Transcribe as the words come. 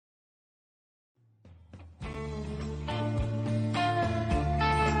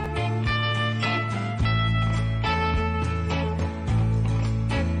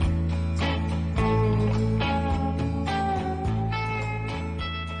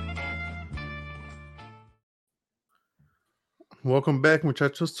Welcome back,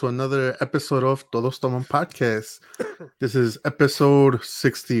 muchachos, to another episode of Todos Toman Podcast. This is episode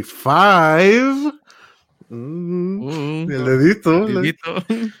 65. El dedito.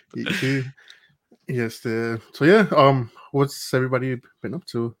 Sí. So yeah, what's everybody been up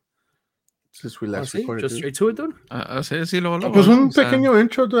to since we last recorded? Just straight to it, dude. Sí, luego, pues un pequeño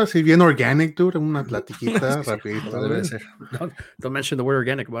intro, dude, así bien organic, dude, una platiquita rapidito. Don't mention the word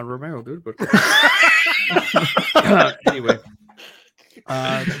organic about Romero, dude. But anyway,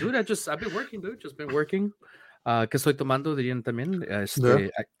 dude, I've been working, dude. Just been working. ¿Qué estoy tomando? Dirían también.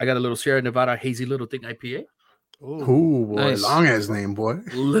 I got a little Sierra Nevada hazy little thing IPA. Ooh, boy, nice. Long ass name, boy.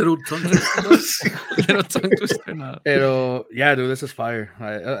 Little tongue twister. Little tongue twister. Pero yeah, dude, this is fire.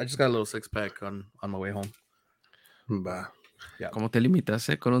 I just got a little 6-pack on my way home. Bah. Yeah. ¿Cómo te limitas,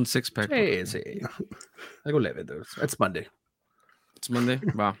 con un 6-pack? Sí. Algo leve, dude. It's Monday. It's Monday.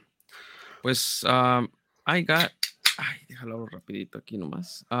 Va. Pues I got. Ay, déjalo rapidito aquí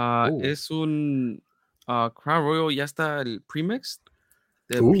nomás. Es un Crown Royal, ya está el premix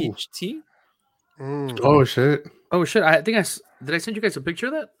de peach tea. Oh shit! I think did I send you guys a picture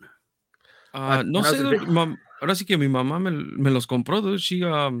of that? No sé, ahora sí que mi mamá me los compró, dude. She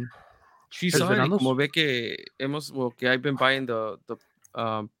saw it, como ve que que I've been buying the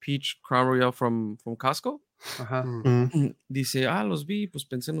peach Crown Royal from Costco. Dice, los vi, pues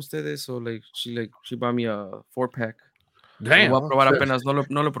pensé en ustedes, so she bought me a 4-pack. Damn. Lo voy a probar apenas, no lo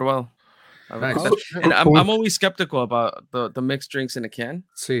he probado. Nice. And I'm always skeptical about the mixed drinks in a can.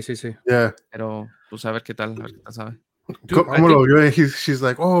 Sí. Yeah. Pero pues a ver qué tal sabe. Dude, ¿Cómo lo vio? She's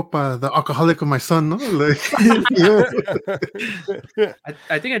like, the alcoholic of my son, no? Like,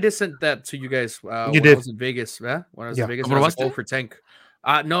 I think I did send that to you guys I was in Vegas. Yeah? When I was in Vegas, I was for tank.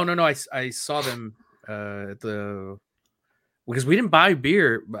 No. I saw them because we didn't buy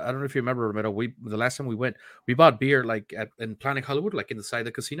beer. I don't know if you remember, the last time we went, we bought beer like in Planet Hollywood, like inside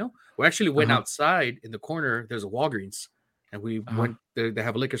the casino. We actually went outside in the corner. There's a Walgreens, and we went. They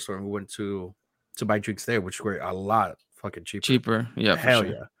have a liquor store, and we went to buy drinks there, which were a lot fucking cheaper. Yeah, hell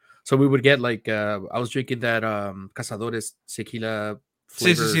yeah. So we would get like I was drinking that Cazadores tequila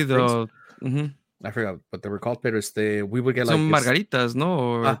flavor. Sí. I forgot what they were called, but we would get some margaritas, no,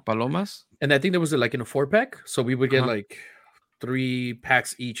 or palomas. And I think there was like in a 4-pack, so we would get like 3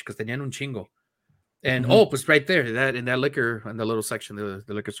 packs each because tenían un chingo. And pues right there, that in that liquor, in the little section, the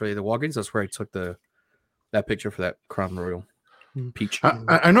liquor store, the Walgreens, that's where I took that picture for that Crown Royal peach.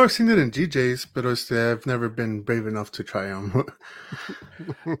 I know I've seen it in GJ's, but I've never been brave enough to try them.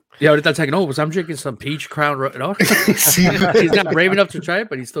 Yeah, ahorita like, no, I'm drinking some peach Crown Royal. No? He's not brave enough to try it,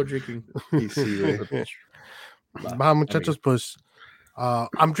 but he's still drinking. Va, muchachos, pues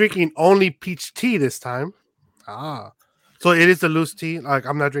I'm drinking only peach tea this time. So it is a loose tea. Like,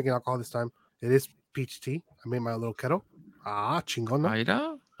 I'm not drinking alcohol this time. It is peach tea. I made my little kettle.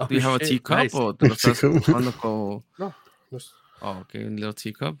 Chingona. Do you have a teacup? Nice. Or te lo estás tomando con... No. Okay, a little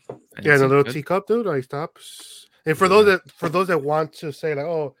teacup. Yeah, a little teacup, dude. Ahí está. And for those that want to say, like,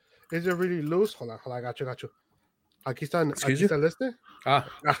 oh, is it really loose? Hold on. I got you. Aquí está el este. Yeah.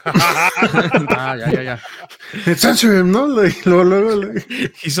 Censor him, no? Like, luego.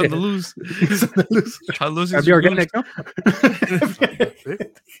 He's on the loose. How loose is your organic, no?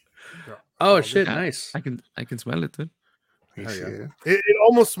 Oh shit! Nice. I can smell it, dude. Yeah. It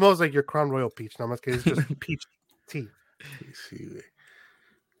almost smells like your Crown Royal peach. Nada más que it's just peach tea. Sí, güey.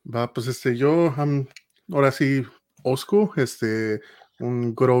 Va, pues yo, ahora sí, old school,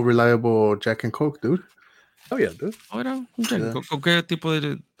 un good old reliable Jack and Coke, dude. Oh yeah, dude. Ahora, un Jack and Coke. ¿Con qué tipo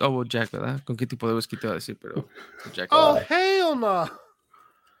de Jack, verdad? ¿Con qué tipo de whisky te voy a decir? Pero Jack. Hell no!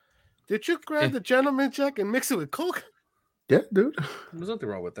 Did you grab the gentleman Jack and mix it with Coke? Yeah, dude. There's nothing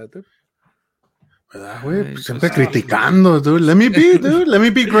wrong with that, dude. ¿Verdad, güey? Siempre criticando, dude. Let me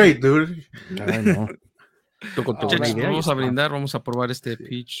be great, dude. I know. Vamos a brindar, vamos a probar este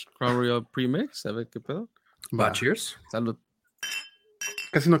Peach Crown Royal Premix, a ver qué pedo. Va, cheers. Salud.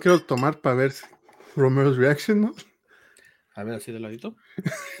 Casi no quiero tomar para ver Romero's reaction, ¿no? A ver, así de ladito.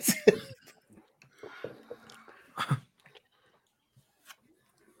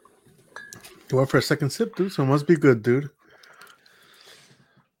 You went for a second sip, dude, so it must be good, dude.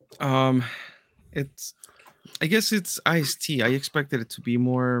 I guess it's iced tea. I expected it to be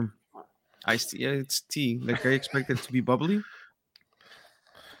more iced tea. Yeah, it's tea. Like, I expected it to be bubbly.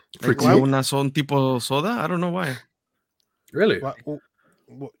 Like una son tipo soda. I don't know why. Really?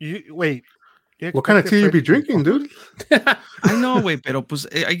 Wait. What kind of tea you be drinking, dude? I know, wait, pero pues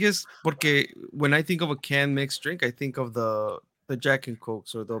I guess porque when I think of a canned mixed drink, I think of the Jack and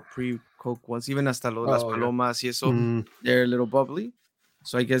Cokes or the pre-Coke ones, even hasta las palomas y eso. They're a little bubbly.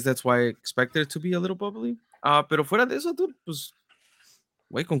 So I guess that's why I expected it to be a little bubbly. Pero fuera de eso, dude, pues,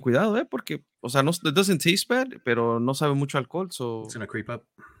 güey, con cuidado, porque, o sea, no, it doesn't taste bad, pero no sabe mucho alcohol, so... It's gonna creep up.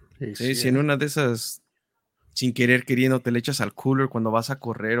 Sí, si en una de esas, sin querer queriendo, te le echas al cooler cuando vas a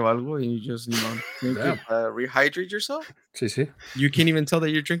correr o algo, and you just, rehydrate yourself. Sí, sí. You can't even tell that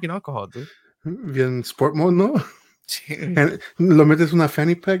you're drinking alcohol, dude. Bien sport mode, ¿no? Sí. Lo metes en una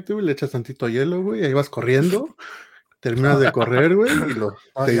fanny pack, dude, le echas tantito hielo, güey, ahí vas corriendo, terminas de correr, güey,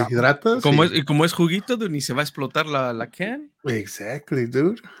 y te hidratas. Y como es juguito, dude, ni se va a explotar la can. Exactly,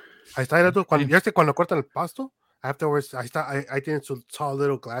 dude. Ahí está, tú, cuando cortan el pasto, afterwards, ahí tienes su tall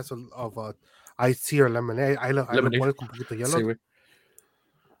little glass of iced tea or lemonade. Ahí lo pones con un poquito de hielo. Sí, güey.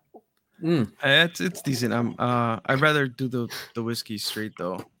 It's decent. I'd rather do the whiskey straight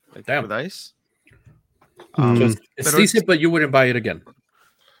though, like with ice. It's decent, but you wouldn't buy it again.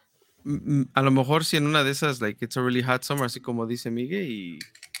 A lo mejor si en una de esas, like it's a really hot summer, así como dice Miguel, y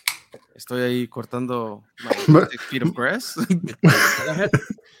estoy ahí cortando my 6 feet of grass.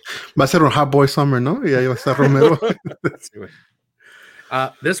 Va a ser un hot boy summer, ¿no? Y ahí va a estar Romero.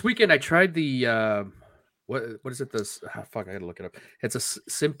 This weekend I tried the what is it? This fuck, I gotta look it up. It's a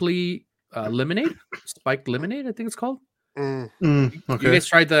Simply lemonade, spiked lemonade, I think it's called. Okay. You guys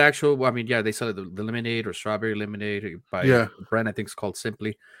tried the actual? Well, I mean, yeah, they sell it the lemonade or strawberry lemonade by a brand I think it's called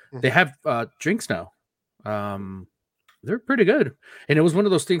Simply. They have drinks now. They're pretty good, and it was one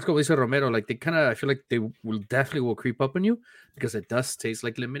of those things. Como dice Romero, like they kind of, I feel like they will definitely creep up on you because it does taste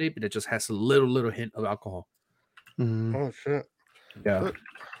like lemonade, but it just has a little hint of alcohol. Oh shit! Yeah, but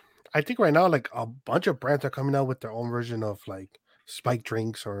I think right now, like a bunch of brands are coming out with their own version of like spiked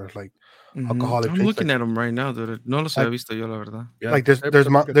drinks or like alcoholic drinks. I'm looking at them right now, dude. No los había visto yo, la verdad. Yeah, like there's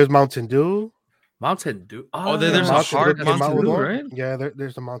Mountain Dew. Mountain Dew. Oh, there's a hard Mountain Dew, right? Yeah,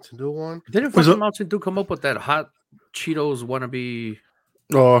 there's the Mountain Dew one. Didn't fucking Mountain Dew come up with that hot Cheetos wannabe?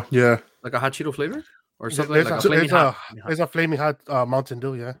 Oh yeah, like a hot Cheeto flavor or something. There's like a flaming hot. There's a flaming hot Mountain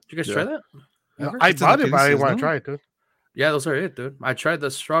Dew. Yeah. Did you guys try that? Yeah. I bought it, but I didn't want to try it, dude. Yeah, those are it, dude. I tried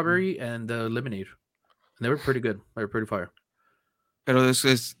the strawberry and the lemonade, and they were pretty good. They were pretty fire. Pero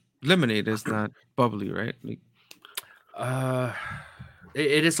this lemonade is not bubbly, right? Like,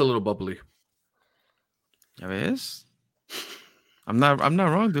 it is a little bubbly. ¿Ya ves? I'm not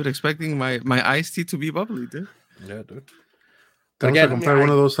wrong, dude. Expecting my iced tea to be bubbly, dude. Yeah, dude. Tenemos que comprar one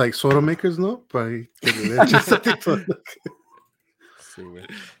of those like soda makers, ¿no? Para que le eches.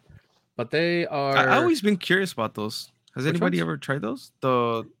 But they are. I've always been curious about those. Has anybody ever tried those?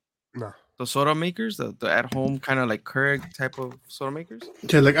 The soda makers, the at home kind of like Keurig type of soda makers.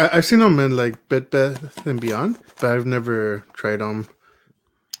 Yeah, like I've seen them in like Bed Bath and Beyond, but I've never tried them.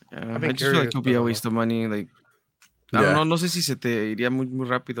 Yeah, I just feel like it would be a waste of money. Like, I don't know, no sé si se te iría muy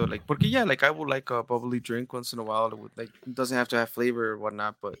rápido. Like, porque like I would like a bubbly drink once in a while. Like, it doesn't have to have flavor or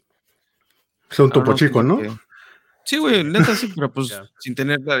whatnot, but. Son Topo Chico, ¿no? Sí, güey, neta sí, pero pues sin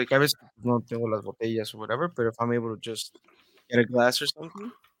tener, like, a veces no tengo las botellas or whatever, but if I'm able to just get a glass or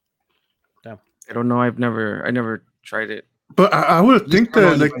something. Yeah. I don't know, I never tried it. But I would think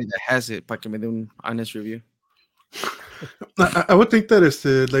that like that has it para que me dé un honest review. I would think that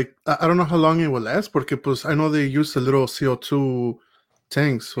like I don't know how long it will last porque pues I know they use the little CO2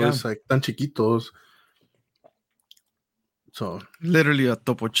 tanks, so it's like tan chiquitos. So literally a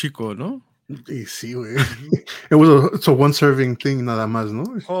Topo Chico, ¿no? Y sí, güey. It was a one serving thing nada más, ¿no?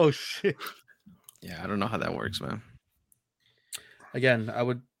 Oh shit. Yeah, I don't know how that works, man. Again, I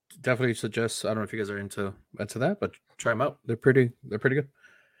would definitely suggest. I don't know if you guys are into that, but try them out. They're pretty good.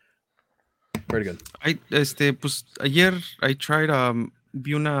 Pretty good. Pues ayer I tried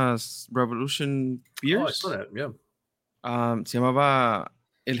vi unas Revolution beers. Oh, I saw that. Yeah. Se llamaba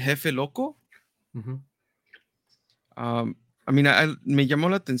El Jefe Loco. I mean, me llamó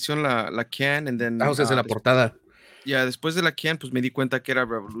la atención la can, and then es la portada. Yeah, después de la can, pues me di cuenta que era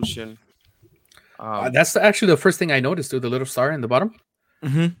Revolution. That's actually the first thing I noticed, dude. The little star in the bottom.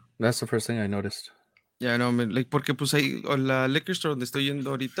 That's the first thing I noticed. Yeah, no, like porque pues ahí la liquor store donde estoy yendo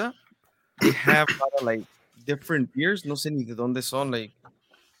ahorita, they have a lot of like different beers. No sé ni de dónde son. Like,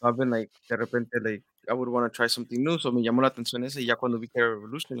 I've been like de repente like I would want to try something new, so me llamó la atención ese. Y ya cuando vi que era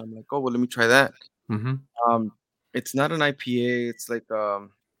Revolution, I'm like, oh, well, let me try that. It's not an IPA. It's like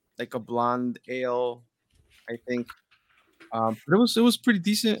a blonde ale, I think. But it was pretty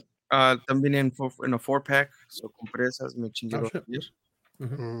decent. También in a 4-pack. So compré esas, me chingué los beer.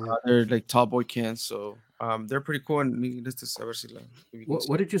 They're like tall boy cans, so they're pretty cool. And let's just ver si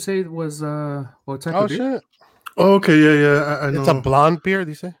what did you say was what type of beer? Shit. Oh, okay, yeah. I know. It's a blonde beer,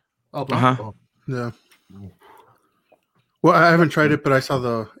 do you say? Oh, blonde. Yeah. Well, I haven't tried it, but I saw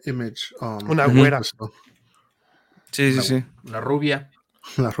the image. Una güera. Sí. Una rubia.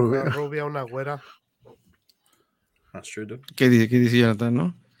 La rubia. Una rubia, una güera. That's true, dude. ¿Qué dice Jonathan,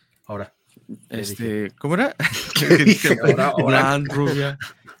 no? Ahora. ¿Cómo era? ¿Qué dije? Blonde, rubia,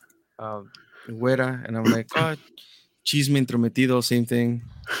 güera, and I'm like, oh, chisme intrometido, same thing,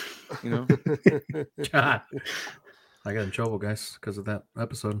 you know. God. I got in trouble, guys, because of that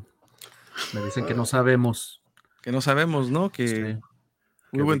episode. Me dicen que no sabemos. Que no sabemos, ¿no? Que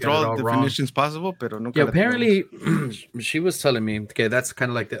Sí. we went through all the definitions possible, pero nunca. Yeah, apparently, she was telling me, okay, that's kind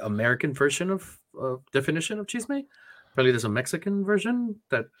of like the American version of definition of chisme. Probably there's a Mexican version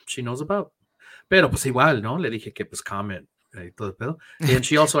that she knows about. Pero pues igual, ¿no? Le dije que pues comment. Todo el pedo. And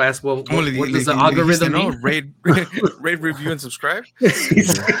she also asked, well, what does the algorithm mean? Rate, review, and subscribe.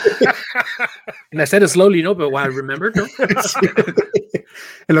 And I said it slowly, no, but I remembered, no?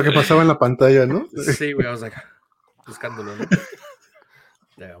 En lo que pasaba en la pantalla, ¿no? Sí, I was like, buscándolo, ¿no?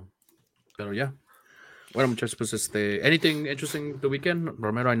 Damn. Pero yeah. Bueno, muchachos, pues anything interesting the weekend?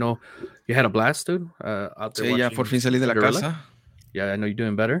 Romero, I know you had a blast, dude. Out there sí, ya por fin salí de la casa. Yeah, I know you're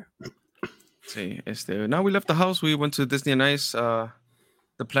doing better. Sí, now we left the house. We went to Disney on Ice.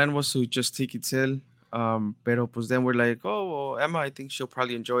 The plan was to just take it chill. Pero pues then we're like, oh, well, Emma, I think she'll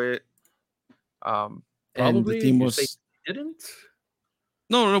probably enjoy it. Probably. And the theme was didn't.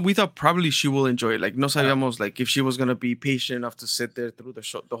 No, we thought probably she will enjoy it. Like, no sabíamos like if she was gonna be patient enough to sit there through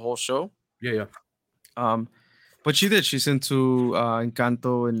the whole show. Yeah. But she did. She's into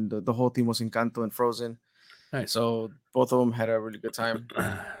Encanto, and the whole theme was Encanto and Frozen. Nice. So both of them had a really good time.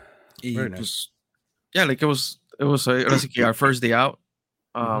 Very nice. Yeah, like it was our first day out.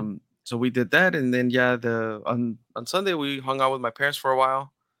 So we did that, and then on Sunday we hung out with my parents for a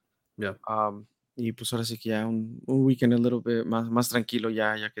while. Yeah. Y pues ahora sí que ya un weekend a little bit más tranquilo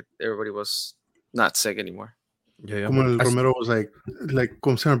ya que everybody was not sick anymore. Yeah. Como el Romero was like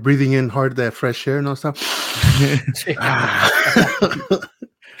como se llama, breathing in hard that fresh air, no stuff.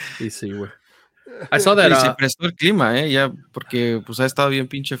 Sí, güey. I saw that. Se prestó el clima, ya porque pues ha estado bien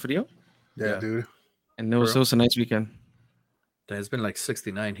pinche frío. Yeah, dude. And it was a nice weekend. It's been like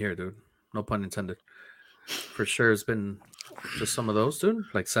 69 here, dude. No pun intended. For sure, it's been just some of those, dude.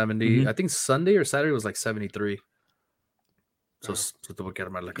 Like 70. I think Sunday or Saturday was like 73. So tuvo que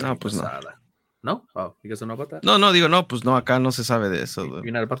armar la carne asada. No? Oh, you guys don't know about that? No, digo, no, pues no, acá no se sabe de eso.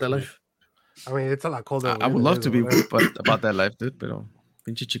 You're not about that life? I mean, it's a lot colder. I would love to be about that life, dude, pero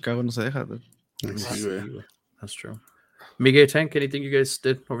pinche Chicago no se deja, dude. That's true. Miguel, Tank, anything you guys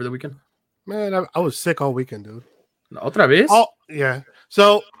did over the weekend? Man, I was sick all weekend, dude. ¿Otra vez? Oh, yeah.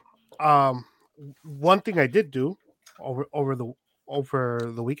 So, one thing I did do over the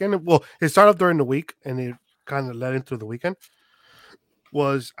weekend, well, it started during the week and it kind of led into the weekend,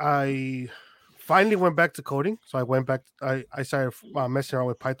 was I finally went back to coding. So I went back, I started messing around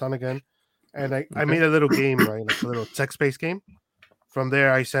with Python again, and I made a little game, right? Like a little text-based game. From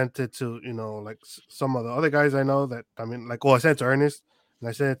there, I sent it to, like some of the other guys I know that, I sent it to Ernest, and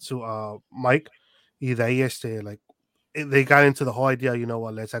I sent it to Mike. Y de ahí, they got into the whole idea,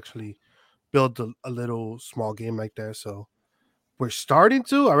 let's actually build a little small game like that. So we're starting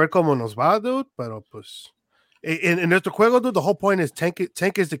to, a ver cómo nos va, dude, pero pues, in nuestro juego, dude, the whole point is Tank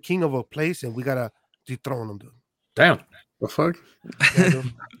is the king of a place, and we gotta dethrone him, dude. Damn. The fuck? Yeah,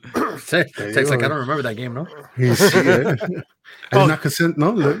 Tank's like, I don't remember that game, no? Not consent,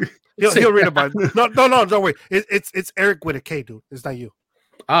 no? He'll read about it. No, don't worry. It's Eric with a K, dude. It's not you.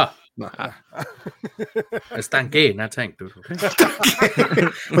 It's Tank, not Tank, dude. Okay?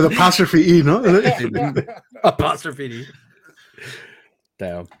 With apostrophe E, no? Apostrophe E.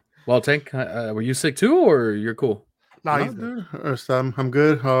 Damn. Well, Tank, were you sick too, or you're cool? No, dude. I'm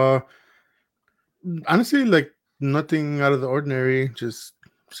good. Honestly, nothing out of the ordinary. Just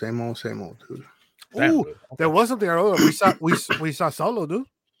same old, dude. Ooh, there was something out of the we saw Solo, dude.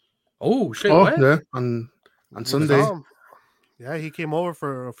 Oh shit! Oh what? yeah, on Sunday. Yeah, he came over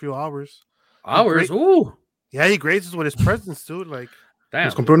for a few hours. Ooh. Yeah, he graced us with his presence, dude. Damn.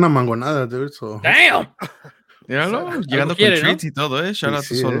 Nos compró una mangonada, dude. So. Damn. Míralo, llegando con treats y todo, Shout out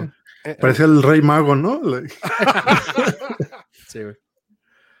to Solo. Parecía el rey mago, ¿no? Sí, güey.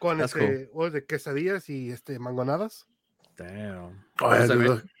 Con quesadillas y mangonadas. Damn.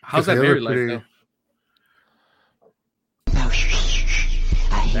 How's that married life, though?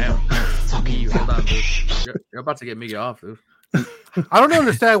 Damn. Hold on, dude. You're about to get Miggy off, dude. I don't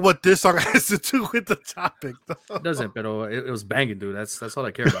understand what this song has to do with the topic, though. It doesn't, but it was banging, dude. That's all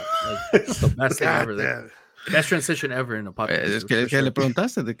I care about. It's the best thing ever. Best transition ever in a podcast. Es que le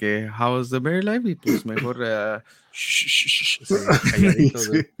preguntaste de que how was the married life y pues mejor calladito,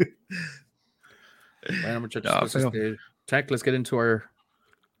 dude. Bueno, muchachos, Tank, let's get into our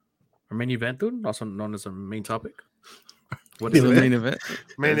main event, dude, also known as our main topic. What is the it? main event?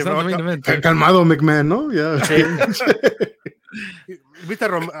 It's not the main event. Calmado, McMahon, no? Yeah. Viste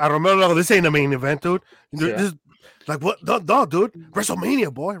a Romero, this ain't a main event, dude. Yeah. This, like, what? No, dude.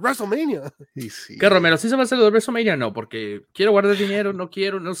 WrestleMania, boy. WrestleMania. ¿Qué, Romero? ¿Sí se va a hacer lo de WrestleMania? No, porque quiero guardar dinero, no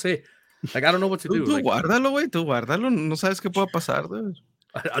quiero, no sé. Like, I don't know what to do. Tú like, guárdalo, güey. Tú guárdalo. No sabes qué pueda pasar, dude.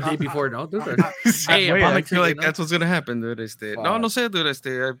 A day before, no? Dude, Hey, hey, I feel like that's what's going to happen, dude. No sé, dude.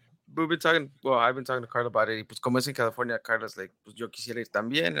 I've been talking to Carla about it. Y pues, como es en California, Carla's like, pues yo quisiera ir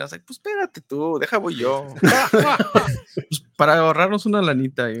también. Y I was like, pues espérate tú, deja voy yo. Pues, para ahorrarnos una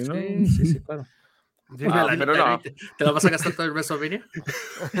lanita, you know? Sí, claro. Pero no. ¿Te la vas a gastar todo el WrestleMania?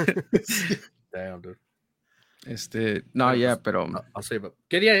 Damn, dude. No, yeah, pero I'll say about.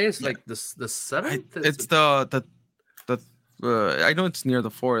 ¿Qué día es? Like the 7th? It's I know it's near the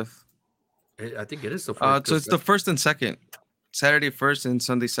 4th. I think it is the 4th. So it's the 1st and 2nd. Saturday 1st and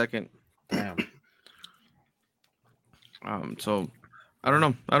Sunday 2nd. Damn. So I don't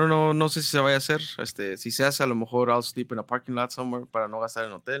know. No sé si se vaya a hacer. Si se hace, a lo mejor I'll sleep in a parking lot somewhere para no gastar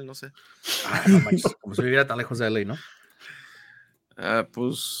en hotel, no sé. No manches, como si viviera tan lejos de LA, ¿no?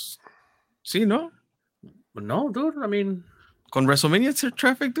 Pues sí, ¿no? No, dude, I mean... Con WrestleMania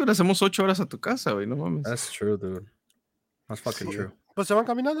traffic, dude, hacemos 8 horas a tu casa, güey, no mames. That's true, dude. That's fucking true. Pues se van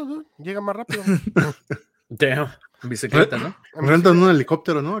caminando, dude. Llegan más rápido. Damn. Bicicleta, ¿no? Rentan un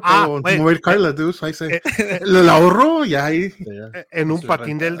helicóptero, ¿no? Acabo de mover Carla, dude. Ahí se... Le ahorro y ahí... En un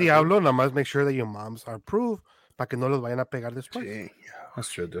patín del diablo, nada más make sure that your moms are approved para que no los vayan a pegar después. Sí. That's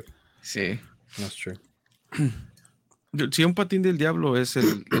true, dude. Sí. That's true. Dude, si un patín del diablo es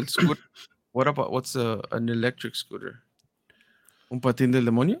el scooter, what's an electric scooter? ¿Un patín del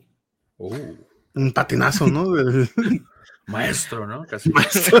demonio? Un patinazo, ¿no? Maestro, ¿no? Casi.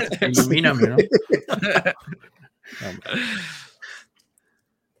 Maestro. Ilumíname, ¿no?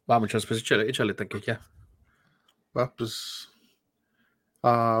 Va, muchachos, pues échale tanque ya. Va, pues...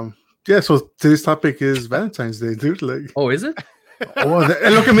 yeah, so today's topic is Valentine's Day, dude. Like, oh, is it?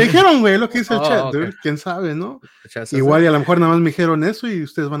 Es lo que me dijeron, güey, lo que dice el chat, okay. dude. Quién sabe, ¿no? Igual y a lo mejor nada más me dijeron eso y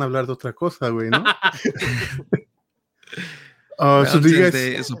ustedes van a hablar de otra cosa, güey, ¿no? So do you guys...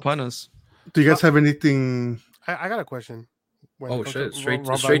 Day is upon us. Do you guys have anything? I got a question. Oh shit! Straight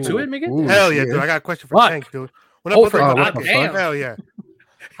to it, Miguel. Hell yeah, dude! I got a question for Tank, dude. What the fuck? Damn. Hell yeah!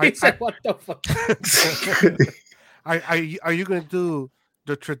 He said, "What the fuck?" Are you gonna do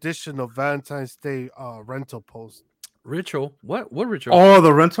the traditional Valentine's Day rental post? Ritual? What ritual? Oh,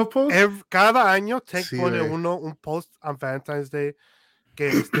 the rental post. Cada año Tank pone un post on Valentine's Day.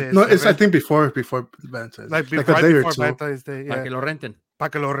 No, it's I think before Valentine's. Like a day or two. Valentine's Day. Yeah. Para que lo renten. Para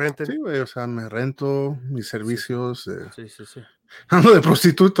que lo renten. Sí, güey, o sea, me rento mis servicios. Sí. Ando de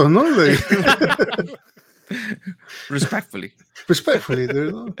prostituto, ¿no? Respectfully,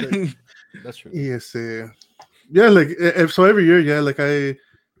 dude, ¿no? That's true. Y yeah, like so every year, yeah, like I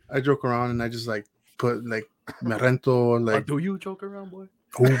joke around and I just like put like me rento, like. Do you joke around, boy?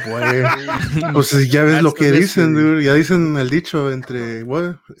 Oh, boy. Pues ya ves lo que dicen, dude. Ya dicen el dicho entre,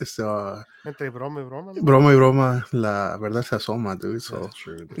 what? Entre broma y broma, ¿no? Broma y broma, la verdad se asoma, dude. So.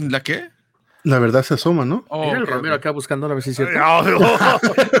 True, dude. ¿La qué? La verdad se asoma, ¿no? Oh, mira el Romero acá buscando a ver si es cierto. A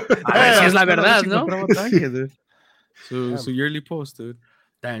ver si es la verdad, ¿no? Su yearly post, dude.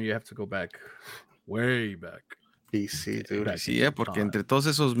 Damn, you have to go back. Way back. Y sí, dude. Sí, porque entre todos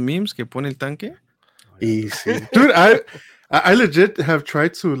esos memes que pone el tanque. Y sí. Dude, I legit have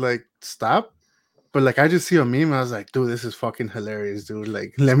tried to like stop, but like I just see a meme, I was like, dude, this is fucking hilarious, dude.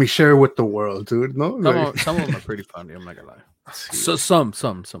 Like, let me share it with the world, dude. No, like, some of them are pretty funny. I'm not gonna lie. So some.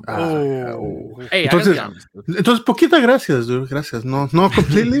 Hey, entonces poquita gracias, dude. Gracias. No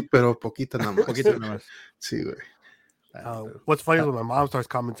completely, pero poquita nada más. Poquita nada más. Sí, güey. What's funny is when my mom starts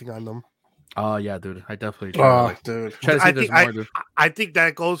commenting on them. Oh yeah, dude. I definitely try. Dude. Try to see there's more, dude. I think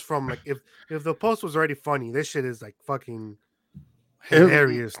that goes from like if the post was already funny, this shit is like fucking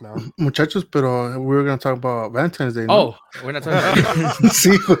hilarious now. Muchachos, pero we were gonna talk about Valentine's Day. No? Oh, we're not talking about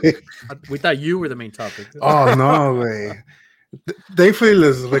sí, güey. We thought you were the main topic. Oh, no, güey. Thankfully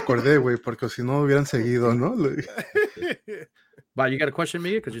les recordé, güey, porque si no hubieran seguido, ¿no? Wow, you got a question,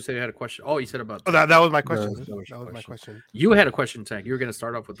 Mia? Because you said you had a question. Oh, you said about... Oh, that was my question. That was my question. You had a question, Tank. You were going to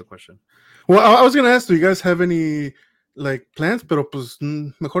start off with the question. Well, I was going to ask, do you guys have any, like, plans? Pero, pues,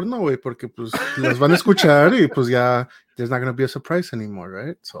 mejor no, güey, porque, pues, las van a escuchar y, pues, ya, there's not going to be a surprise anymore,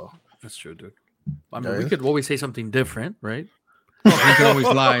 right? So... That's true, dude. I mean, we could always say something different, right? We can always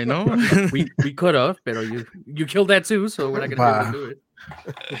lie, no? we could have, pero you killed that too, so we're not going to be able to do it.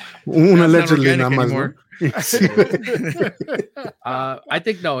 Allegedly nada más, ¿no? I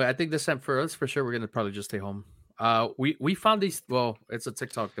think this time for us, for sure, we're going to probably just stay home. We found these, well, it's a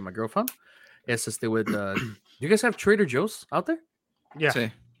TikTok that my girl found. It's just with you guys have Trader Joe's out there? Yeah.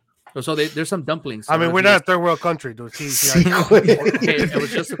 Sí. So there's some dumplings. I mean, we're not a third world country, dude. Okay, it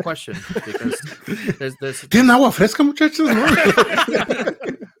was just a question because there's ¿Tienen agua fresca, muchachos?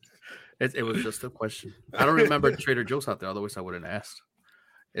 it was just a question. I don't remember Trader Joe's out there. Otherwise, I wouldn't have asked.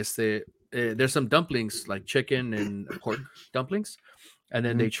 There's some dumplings like chicken and pork dumplings, and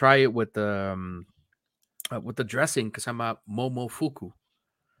then they try it with the dressing because I'm a momofuku,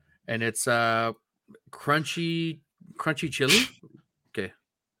 and it's crunchy chili. Okay,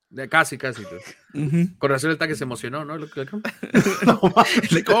 casi, dude. Con razón el taque se emocionó, ¿no?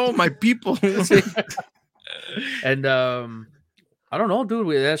 Like, oh, my people. And I don't know,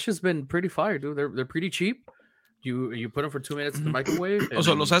 dude. That's just been pretty fire, dude. They're pretty cheap. You put them for 2 minutes in the microwave. O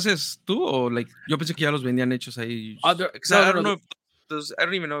sea, ¿los haces tú o like? Yo pensé que ya los vendían hechos ahí. I don't know if I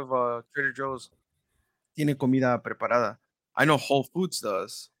don't even know if Trader Joe's tiene comida preparada. I know Whole Foods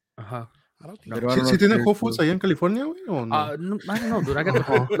does. Uh-huh. ¿Sí tienen Whole Foods allá en California, güey? ¿O no? I don't know, dude. I got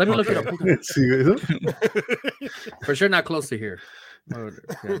the let me look it up. Sí, ¿eso? For sure, not close to here. Yeah,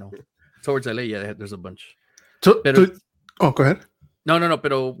 no. Towards LA, yeah, there's a bunch. Go ahead. No.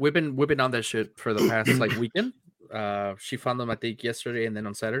 But we've been on that shit for the past like weekend. She found them, I think, yesterday and then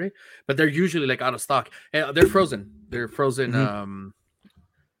on Saturday. But they're usually like out of stock. And they're frozen. They're frozen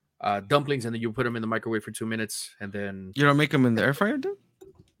dumplings, and then you put them in the microwave for 2 minutes, and then you don't make them in the air fryer, dude?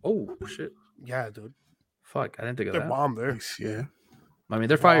 Oh shit! Yeah, dude. Fuck, I didn't think of they're that. bomb there. Yeah. I mean,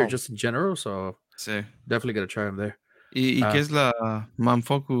 they're fire just in general, so sí. Definitely gotta try them there. ¿Y qué es la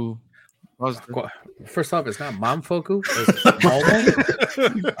manfoku? First off, it's not manfoku. It's momo.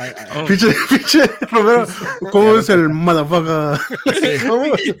 Pinche Romero, ¿cómo es el motherfucker?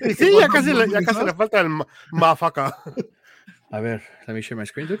 Sí, ya casi le falta el motherfucker. A ver, let me share my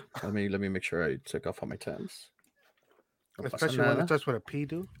screen, dude. Let me make sure I took off all my tabs. No especially when it starts with a P,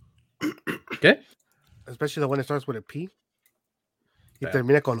 dude. ¿Qué? Especially the one that starts with a P. Y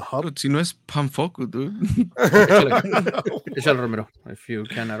termina con hub. Dude, si no es panfoku, dude. Échale, Romero. If you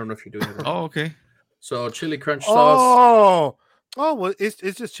can, I don't know if you're doing it. Oh, okay. So chili crunch sauce. Oh, well, it's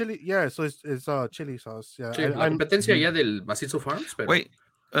just chili. Yeah, so it's chili sauce. Yeah. Sí, la competencia ya del Macizo Farms, pero... Wait,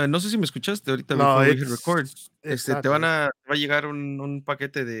 no sé si me escuchaste ahorita. No, we hit record. Te va a llegar un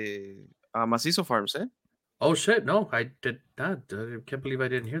paquete de Macizo Farms, ¿eh? Oh shit! No, I did not. I can't believe I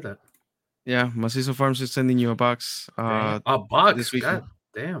didn't hear that. Yeah, Macizo Farms is sending you a box. A box this weekend. God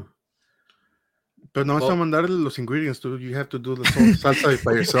damn. Pero no vas a mandar los ingredients, dude. You have to do the salsa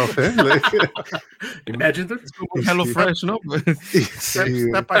by yourself, eh? Like, imagine that. Hello Fresh, ¿no?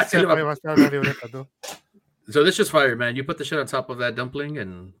 So this just fire, man. You put the shit on top of that dumpling,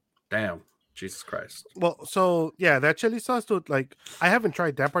 and damn, Jesus Christ. Well, so yeah, that chili sauce, dude. Like, I haven't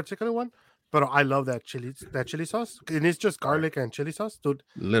tried that particular one, but I love that chili sauce, and it's just garlic and chili sauce, dude.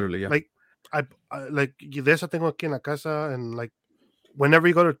 Literally, yeah. Like, I like there's a thing aquí en la casa, and like whenever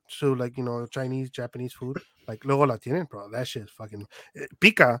you go to like, you know, Chinese, Japanese food, like luego la tienen, bro. That shit fucking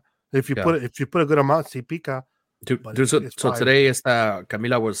pica. If you put a good amount, see pica. Dude, so today,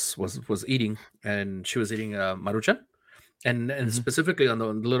 Camila was eating, and she was eating maruchan, and specifically on the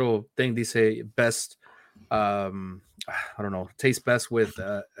little thing they say best, I don't know, tastes best with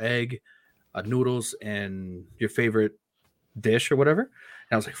egg, noodles, and your favorite dish or whatever.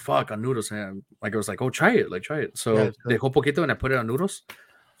 And I was like, fuck, on noodles. And like I was like, oh, try it. So dejó poquito and I put it on noodles.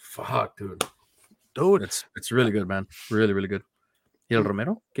 Fuck, dude. It's really good, man. Really, really good. ¿Y el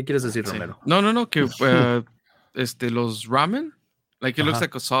Romero? ¿Qué quieres decir, Romero? No, que los ramen, like it looks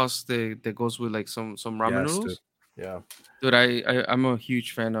like a sauce that goes with like some ramen noodles. Dude. Yeah. Dude, I'm a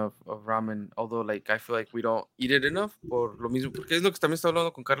huge fan of ramen, although like I feel like we don't eat it enough por lo mismo. Porque es lo que también estaba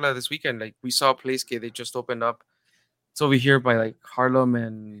hablando con Carla this weekend. Like we saw a place que they just opened up. It's over here by like Harlem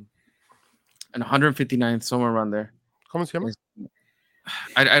and 159th, somewhere around there. ¿Cómo se llama?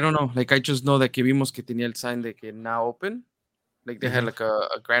 I don't know. Like I just know that que vimos que tenía el sign de que now open. Like they had like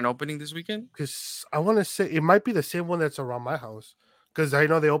a grand opening this weekend. Because I want to say it might be the same one that's around my house. Because I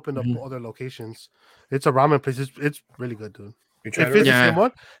know they opened up other locations. It's a ramen place. It's really good, dude. You tried if it's the same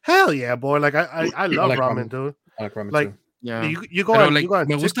one, hell yeah, boy. Like I love like ramen, dude. I like ramen like, too. Yeah. You go on, like, you go on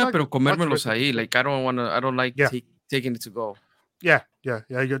me gusta, TikTok, pero comérmelos ahí. Like I don't like taking it to go. Yeah. Yo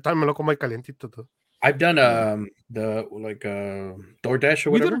también me lo como calientito, dude. I've done the like DoorDash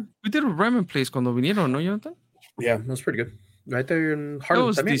or whatever. We did a ramen place cuando vinieron, ¿no, Jonathan? Yeah, that was pretty good. Right there in Harlem. It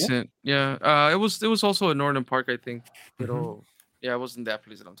was decent. Yeah. It was also in Northern Park, I think. Pero yeah, it wasn't that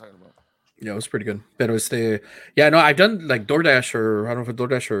place that I'm talking about. Yeah, it was pretty good. Pero I've done like DoorDash or I don't know if it's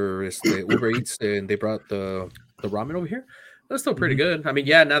DoorDash or Uber Eats, and they brought the ramen over here. That's still pretty good. I mean,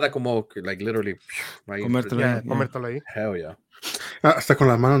 nada como like literally, right? Comértelo ahí. Hell yeah. Hasta con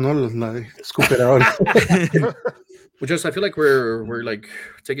las manos, ¿no? Escupir ahora. Just, I feel like we're like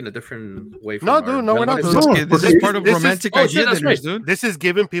taking a different way from No, dude, no, we're not. This is part of romantic idea dinners, dude. This is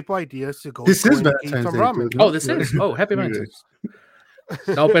giving people ideas to go. This is eat some ramen. Oh, this is. Oh, happy Valentine's.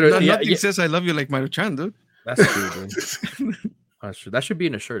 No, but nothing says I love you like Maruchan, dude. That's true, dude. That's true. That should be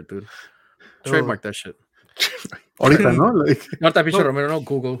in a shirt, dude. Trademark that shit. Ahorita, ¿no? Like, not that Picho Romero, no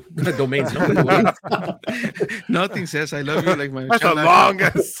Google domains, no. Nothing says I love you like Maruchan. That's the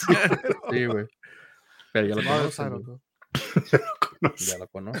longest. Sí, güey. Pero ya lo conocen. Ya lo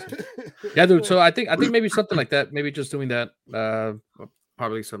conocen. Yeah, dude. So I think maybe something like that. Maybe just doing that.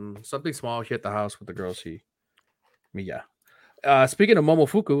 Probably something small here at the house with the girls. Yeah. Speaking of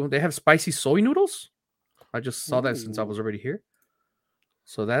Momofuku, they have spicy soy noodles. I just saw that since I was already here.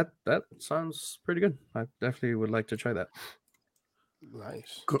 So that sounds pretty good. I definitely would like to try that.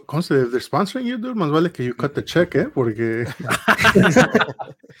 Nice. Consider if they're sponsoring you, dude, más vale que you cut the check, porque...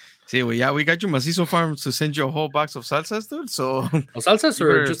 Sí, well, yeah, we got you Macizo Farms to send you a whole box of salsas, dude, so... ¿Salsas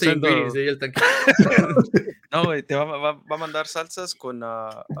or just the ingredients? No, te va a mandar salsas con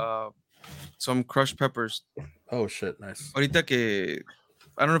some crushed peppers. Oh, shit, nice. Ahorita que...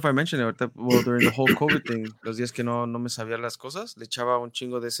 I don't know if I mentioned it, well, during the whole COVID thing, los días que no me sabía las cosas, le echaba un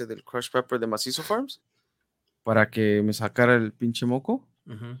chingo de ese del crushed pepper de Macizo Farms para que me sacara el pinche moco.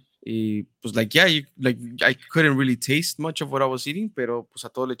 Uh-huh. Y pues, like, yeah, I couldn't really taste much of what I was eating, pero pues a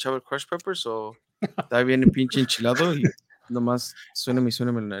todo le echaba el crushed pepper, so estaba bien el pinche enchilado y nomás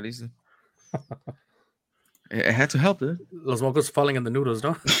suéname la nariz. I had to help, dude. Los mocos falling in the noodles,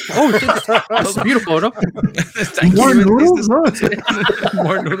 no? Oh, that's beautiful, no? More noodles? No.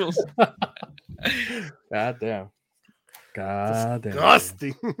 More noodles. God damn.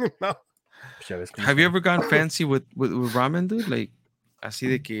 Disgusting. No. Have you ever gone fancy with ramen, dude? Like, así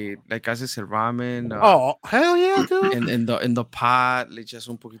de que, like, haces el ramen. Oh, hell yeah, dude. In the pot, le echas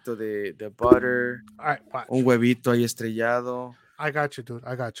un poquito de butter. All right, watch. Un huevito ahí estrellado. I got you, dude.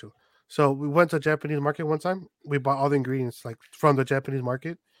 I got you. So we went to a Japanese market one time. We bought all the ingredients like from the Japanese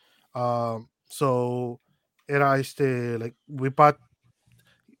market. So era like we bought,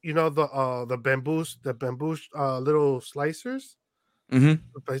 you know, the bamboo little slicers.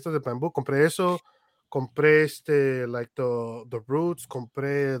 Mm-hmm. De bamboo. Compré eso. Compré like the roots.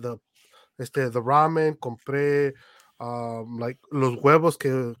 Compré the ramen. Compré like los huevos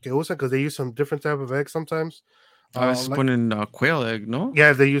que usan because they use some different type of eggs sometimes. I was putting quail egg, no?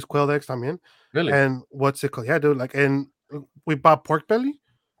 Yeah, they use quail eggs también. Really? And what's it called? Yeah, dude. Like, and we bought pork belly.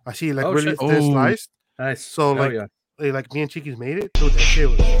 I see, like, really thin sliced. Nice. So, like, like me and Chiquis made it. Dude, that shit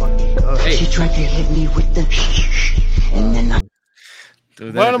was fucking good. Hey. She tried to hit me with the and then I...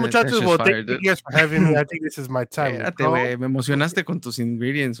 Dude, Bueno, muchachos, well, thank you guys for having me. I think this is my time. Güey, me emocionaste con tus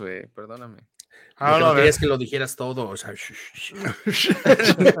ingredients, güey. Perdóname. No querías que lo dijeras todo, o sea,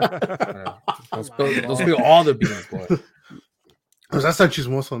 don't spill all the beans, boy. Pues that's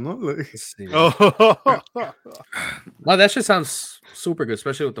chismoso, ¿no? No, that shit sounds super good,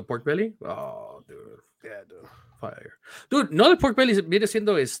 especially with the pork belly. Oh, dude. Yeah, dude. Fire. Dude, no, the pork belly viene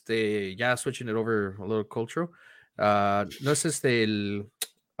siendo ya switching it over a little cultural. No es el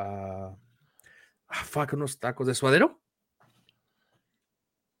fuck, unos tacos de suadero.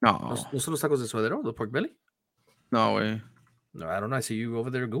 No son los tacos de suadero, the pork belly? No, güey. No, I don't know. I see you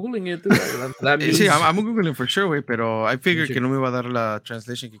over there Googling it. That means... Sí, I'm Googling for sure, güey, pero I figured que no me iba a dar la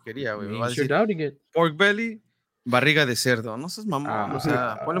translation que quería, güey. You're doubting it. Pork belly, barriga de cerdo. No seas mamón, o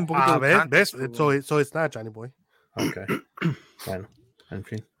sea, ponle un poquito de ¿ves? So it's not, Johnny boy. Okay. Bueno, en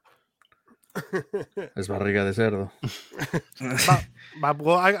fin. Es barriga de cerdo.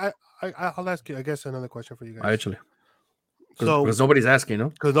 Well, I'll ask you, I guess, another question for you guys. Actually. Because nobody's asking, ¿no?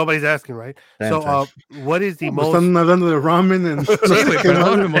 Because nobody's asking, right? Damn so, what is the most... Están hablando de ramen and... Sí, güey,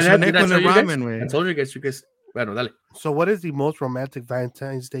 perdón, me emocioné con el ramen, güey. I told you guys... Bueno, dale. So, what is the most romantic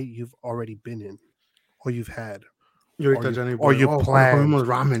Valentine's Day you've already been in? Or you've had? Or you planned?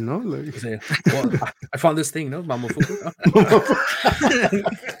 Ramen, ¿no? Like... Sí. Well, I found this thing, ¿no? Momofuku.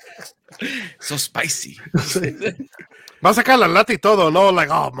 So spicy. Va a sacar la lata y todo, ¿no? Like,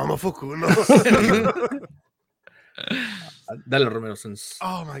 oh, Momofuku, ¿no? Dale, Romero, since...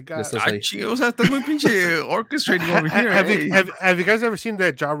 Oh, my God. O sea, estás muy pinche orchestrating over here. Have you guys ever seen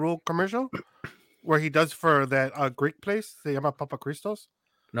that Ja Rule commercial? Where he does for that Greek place? Se llama Papa Christos?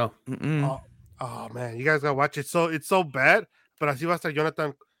 No. Oh, man. You guys gotta watch it. It's so bad. But así va a estar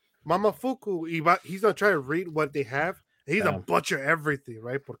Jonathan. Momofuku, he's gonna try to read what they have. He's gonna butcher everything,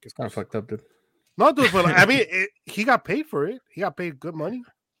 right? Porque it's kind of fucked up, dude. No, dude, but like, I mean, he got paid for it. He got paid good money.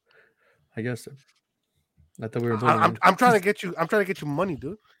 I guess so. I thought we were doing. I'm trying to get you. I'm trying to get you money,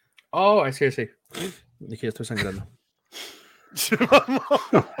 dude. Oh, I see. Dije, estoy sangrando.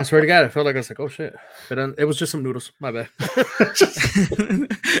 I swear to God, I felt like I was like, oh shit. But it was just some noodles. My bad.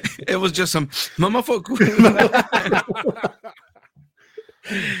 It was just some mama foku.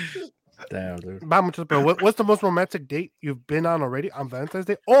 Damn, dude. What's the most romantic date you've been on already on Valentine's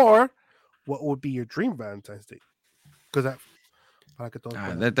Day? Or what would be your dream Valentine's date? Because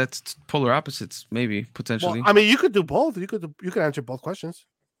that's polar opposites, maybe, potentially. Well, I mean, you could do both. You could answer both questions.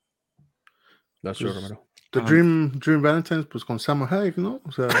 That's true, Romero. The dream Valentine's pues con Salma Hayek, ¿no?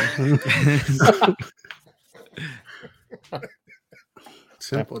 O sea,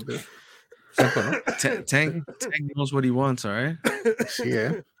 simple, dude. Simple, ¿no? Tank knows what he wants, all right? Sí,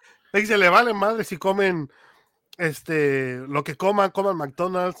 Se le vale madre si comen lo que coman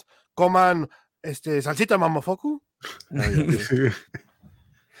McDonald's, coman salsita Mamafoku.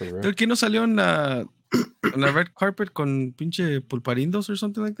 ¿El que no salió en la red carpet con pinche pulparindos or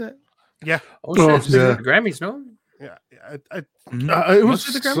something like that? Yeah. Oh, shit. Yeah. The Grammys, no? Yeah. It was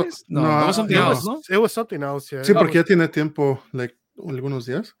the Grammys? No, it was something else, ¿no? It was something else, yeah. Sí, porque ya tiene tiempo, like, algunos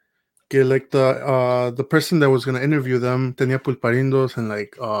días, que, like, the person that was going to interview them tenía pulparindos and,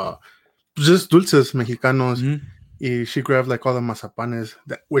 like, just dulces mexicanos. Y she grabbed, like, all the mazapanes,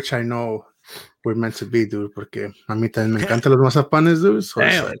 which I know were meant to be, dude, porque a mí también me encantan los mazapanes, dude. So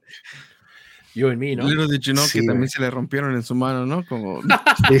damn. Like, you and me, ¿no? Little did you know que también se le rompieron en su mano, ¿no? Como,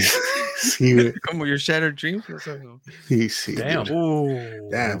 sí, como your shattered dreams. Sí. Damn.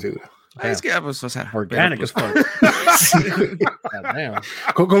 Damn, dude. Es que, pues, o sea, organic as fuck. Damn.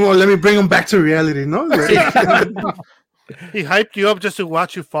 Como, let me bring them back to reality, ¿no? He hyped you up just to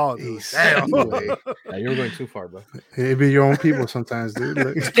watch you fall, dude. Damn. Yeah, you were going too far, bro. It be your own people sometimes, dude.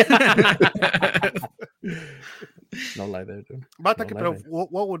 Like. No lie there, dude. Pero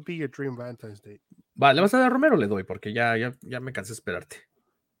what would be your dream Valentine's date? Va, ¿le vas a dar a Romero? Le doy, porque ya me cansé de esperarte.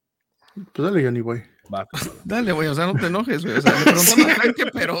 Pues dale, Johnny, güey. Va. Dale, güey, o sea, no te enojes, güey. O sea, me preguntaron a Frankie,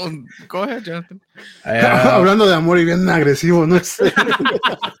 pero go ahead, Jonathan. Hablando de amor y bien agresivo, no sé.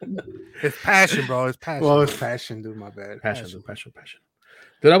 It's passion, bro. It's passion. Well, it's passion, dude. My bad. Passion.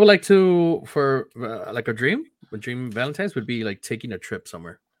 Dude, I would like to, for like a dream Valentine's would be like taking a trip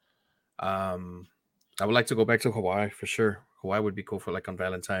somewhere. I would like to go back to Hawaii for sure. Hawaii would be cool for like on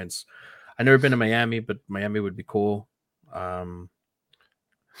Valentine's. I've never been to Miami, but Miami would be cool. I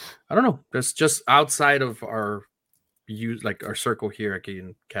don't know. That's just outside of our circle here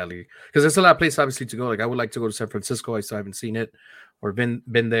in Cali, because there's a lot of places obviously to go. Like I would like to go to San Francisco. I still haven't seen it or been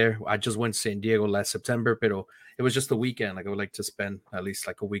there. I just went to San Diego last September, but it was just a weekend. Like I would like to spend at least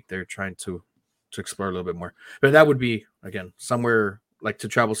like a week there trying to explore a little bit more. But that would be again somewhere like to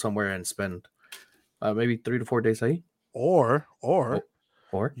travel somewhere and spend maybe 3 to 4 days ahí. Or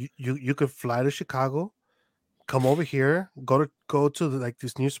you could fly to Chicago, come over here, go to like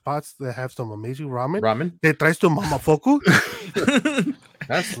these new spots that have some amazing ramen. Te traes tu Mamafoku.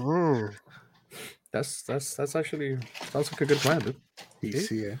 That's actually sounds like a good plan, dude.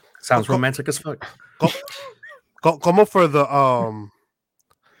 Yeah. Sounds romantic as fuck. Como for the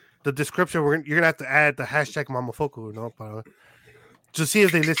description, you're gonna have to add the hashtag Mamafoku, no? To see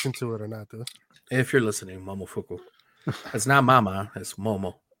if they listen to it or not, dude. If you're listening, Momofuku. It's not Mama, it's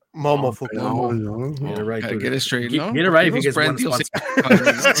Momo. Momofuku. No. Get it right. Get it straight. Get it right if you guys want to sponsor.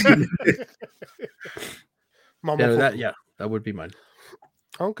 That would be mine.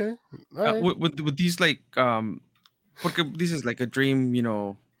 Okay. Right. With these like porque this is like a dream, you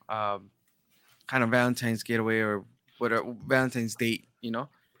know, kind of Valentine's getaway or whatever, Valentine's date, you know.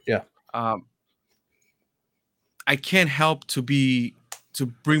 Yeah. I can't help to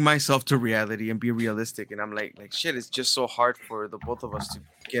bring myself to reality and be realistic, and I'm like shit, it's just so hard for the both of us to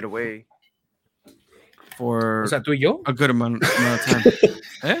get away for o sea, tú y yo? A good amount of time.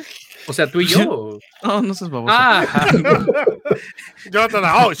 ¿Eh? O sea, tú y yo. No seas baboso.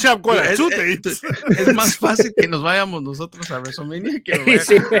 Oh, shit, I'm going to 2 dates. Es más fácil que nos vayamos nosotros a WrestleMania que nos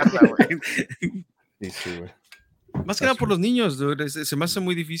vaya a casa, güey. Sí, güey. Más que nada por los niños, dude. Se me hace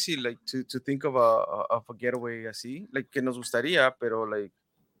muy difícil, like, to think of a getaway así, like, que nos gustaría, pero, like,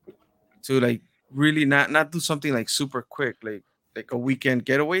 to, like, really not do something, like, super quick, like a weekend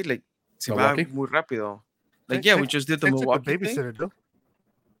getaway, like, se va muy rápido. Like, yeah, we just did the Milwaukee thing.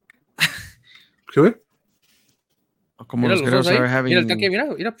 ¿Qué güey? Como los girls are having... Mira el tanque,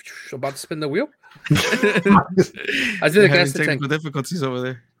 mira, about to spin the wheel. I did the technical difficulties over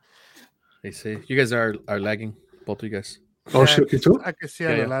there. They say you guys are lagging, both of you guys. Oh, shit, ¿qué tú? I can see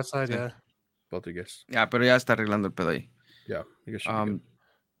on the last side, yeah. Both of you guys. Yeah, pero ya está arreglando el pedo ahí. Yeah, you guys should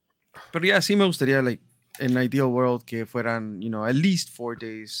pero yeah, sí me gustaría, like, in an ideal world, que fueran, you know, at least 4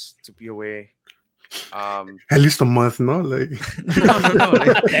 days to be away. At least a month, no? Like no.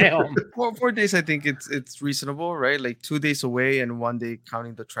 Like, Damn. 4 days, I think it's reasonable, right? Like 2 days away and 1 day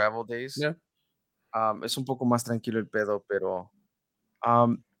counting the travel days. Yeah. Es un poco más tranquilo el pedo, pero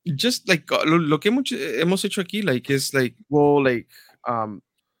just like lo que hemos hecho aquí, like is like well, like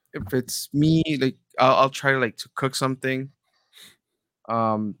if it's me, like I'll try like to cook something.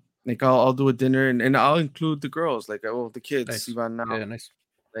 Like I'll do a dinner and I'll include the girls, like the kids, Nice. Ivan now. Yeah, nice.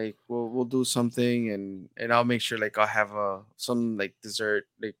 Like we'll do something and I'll make sure like I'll have some like dessert,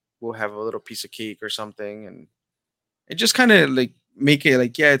 like we'll have a little piece of cake or something, and it just kind of like make it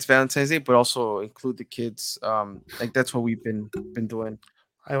like it's Valentine's Day, but also include the kids. Like that's what we've been doing.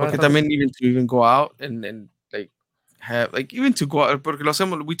 Porque también even go out and like have like even to go out, porque lo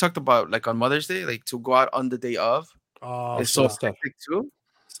hacemos, we talked about like on Mother's Day, like to go out on the day of. It's so hectic too.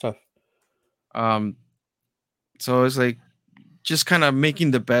 Stuff. So it's like just kind of making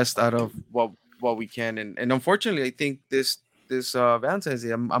the best out of what we can, and unfortunately, I think this Valentine's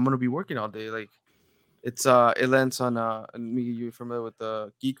Day, I'm gonna be working all day. Like it lands on and you familiar with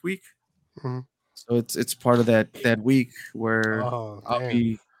the Geek Week? Mm-hmm. So it's part of that week where I'll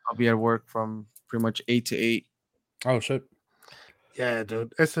be at work from pretty much 8 to 8. Oh shit. Yeah,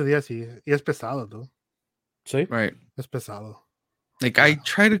 dude. Ese día sí. Y es pesado, dude. See? Right. Es pesado. Like I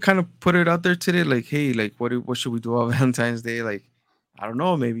try to kind of put it out there today, like, hey, like what should we do on Valentine's Day? Like, I don't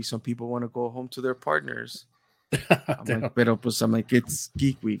know, maybe some people want to go home to their partners. I'm like, it's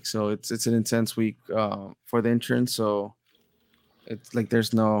Geek Week, so it's an intense week for the interns, so it's like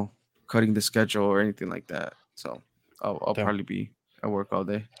there's no cutting the schedule or anything like that. So I'll probably be at work all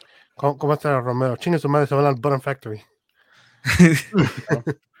day. ¿Cómo está Romero? Chingue su madre, se va al Button Factory.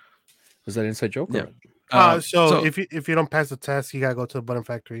 Is that inside joke? Yeah. So if you don't pass the test, you gotta go to the Button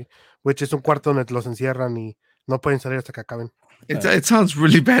Factory, which is un cuarto donde los encierran y no pueden salir hasta que acaben. It sounds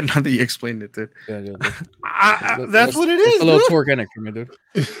really bad now that you explained it, dude. Yeah. That's what it is. It's a little too organic for me, dude.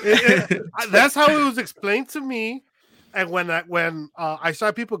 That's how it was explained to me. And when I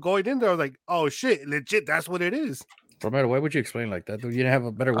saw people going in there, I was like, "Oh shit, legit! That's what it is." Romero, why would you explain like that? Do you have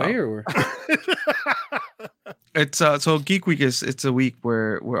a better way, or? It's so Geek Week it's a week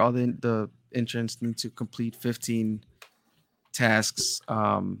where all the interns need to complete 15 tasks.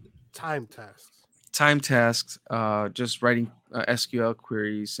 Time tasks. Just writing SQL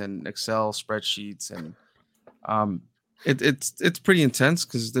queries and Excel spreadsheets, and it's pretty intense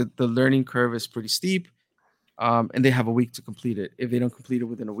because the learning curve is pretty steep. And they have a week to complete it. If they don't complete it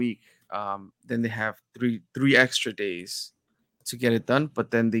within a week, then they have three extra days to get it done. But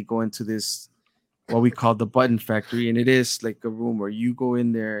then they go into this what we call the Button Factory, and it is like a room where you go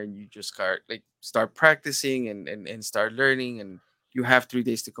in there and you just start practicing and start learning, and you have 3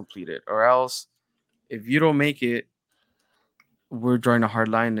 days to complete it. Or else, if you don't make it, we're drawing a hard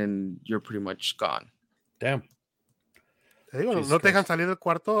line and you're pretty much gone. Damn. Te digo, no te dejan salir del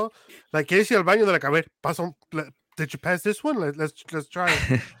cuarto. Like, ¿quieres ir al baño? De like, a ver, did you pass this one? Let's try.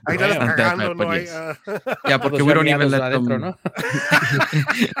 Ahí estás cagando, no hay. Yeah, porque we don't even let them. Adentro, ¿no?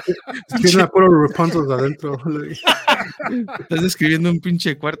 Tiene puro Rapunzel adentro. Estás escribiendo un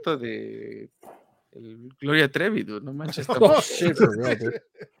pinche cuarto de Gloria Trevi, dude. No manches. Oh shit, for real, dude.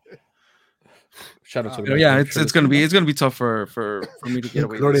 Shout out to yeah, it's gonna be tough for me to get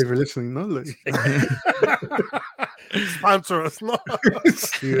away. Gloria, if you're listening, no? Like... Sponsor us, no?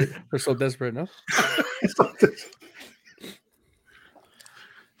 We're so desperate, no?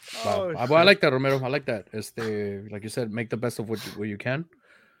 Well, I like that, Romero. I like that. Like you said, make the best of what you can.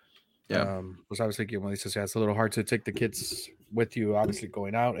 Yeah. Pues obviously, it's a little hard to take the kids with you, obviously,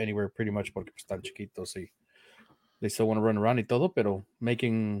 going out anywhere pretty much porque están chiquitos y they still want to run around y todo, pero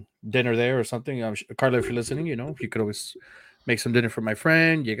making dinner there or something. Carla, if you're listening, you could always make some dinner for my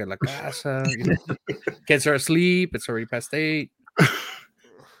friend. Llega a la casa. Kids are asleep. It's already past 8.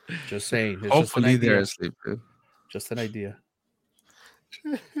 Just saying. It's hopefully they're asleep, dude. Just an idea.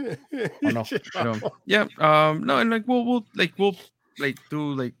 Oh, no. Yeah. No, and like we'll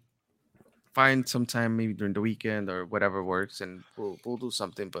do like find some time maybe during the weekend or whatever works, and we'll do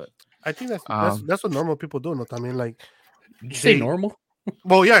something. But I think that's what normal people do. No, I mean, like, did you say normal?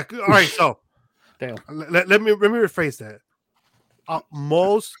 Well, yeah. All right. So, damn. Let me rephrase that.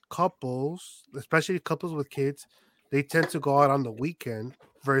 Most couples, especially couples with kids, they tend to go out on the weekend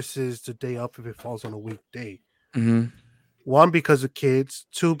versus the day up if it falls on a weekday. Mm-hmm. 1, because of kids.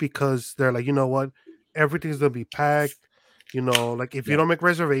 2, because they're like, you know what, everything's gonna be packed. Like if you don't make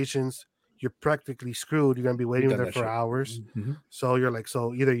reservations, you're practically screwed. You're gonna be waiting there for hours. Mm-hmm. So you're like,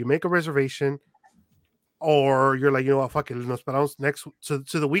 either you make a reservation, or you're like, you know what, fuck it, nos esperamos next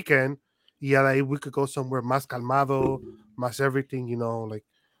to the weekend. Yeah, like we could go somewhere más calmado, más everything. Like,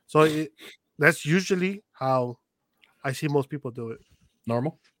 so That's usually how I see most people do it.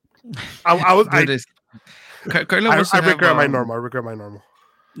 Normal. I regret my normal. I regret my normal.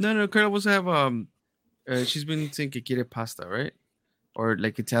 No, Carla wants to have she's been saying que quiere pasta, right? Or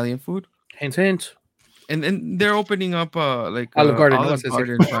like Italian food. Hint. And they're opening up like Olive Garden. Olive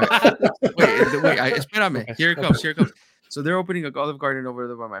Garden. Wait, espérame. Okay. Here it comes. So they're opening an Olive Garden over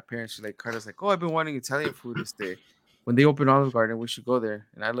there by my parents. She's like, Carla's like, oh, I've been wanting Italian food this day. When they open Olive Garden, we should go there.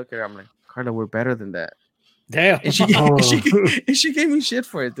 And I look at her, I'm like, Carla, we're better than that. Damn. And she gave me shit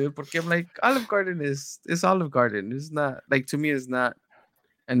for it, dude. Porque I'm like, Olive Garden is Olive Garden. It's not like, to me, it's not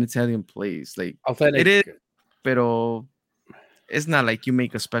an Italian place. Like Authentic. it is, pero it's not like you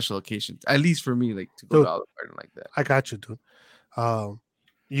make a special occasion. At least for me, like to go to Olive Garden like that. I got you, dude.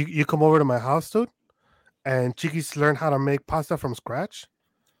 You come over to my house, dude, and Chiquis learn how to make pasta from scratch.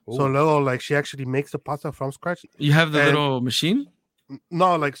 Ooh. So luego, like, she actually makes the pasta from scratch. You have the little machine?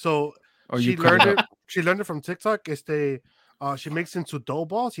 No, like, so she learned it. She learned it from TikTok. She makes into dough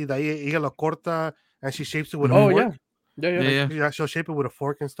balls. Y de ahí ella lo corta and she shapes it with a fork. Yeah. She'll shape it with a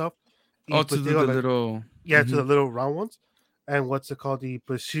fork and stuff. To the little. Yeah, to the little round ones. And what's it called?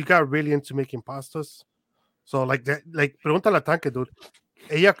 But she got really into making pastas. So like that, like pregúntale a Tanque, dude.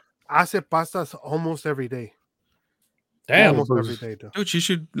 Ella hace pastas almost every day. Damn, almost every day, dude. She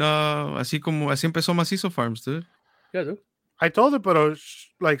should así empezó Macizo Farms, dude. Yeah, dude. I told her, but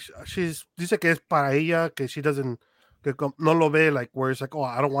like she's dice que es para ella, que she doesn't, que no lo ve like where it's like, oh,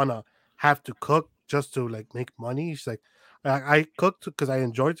 I don't want to have to cook just to like make money. She's like, I cooked because I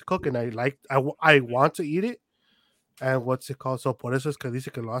enjoy to cook and I want to eat it. And what's it called? So por eso es que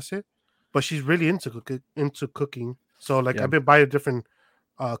dice que lo hace. But she's really into cooking. So like I've been buying different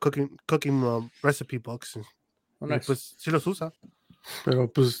cooking recipe books. Oh, nice. Pues sí los usa. Pero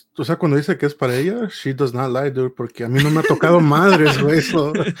pues, o sea, cuando dice que es para ella, she does not lie, dude, porque a mí no me ha tocado madres, güey.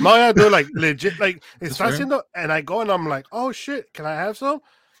 So. No, yeah, dude, like legit, like está haciendo, and I go and I'm like, oh shit, can I have some?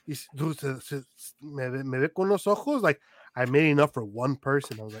 Dude, me ve con los ojos, like I made enough for one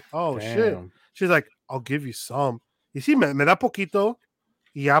person. I was like, oh shit. She's like, I'll give you some. Y sí, me da poquito.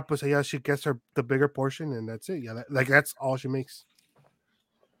 Y ya, pues ella, she gets the bigger portion, and that's it. Yeah, like that's all she makes.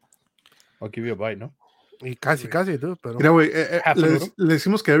 I'll give you a bite, no? Y casi, dude, pero... Mira, güey, le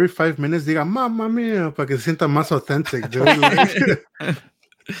decimos que every 5 minutes diga, mamá mía, para que se sienta más authentic, dude.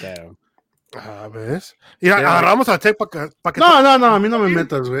 Damn. ¿Ves? Y agarramos a Tech para que... No, a mí no me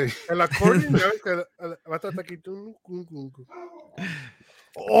metas, güey. El accordion, ya ves que va a estar aquí.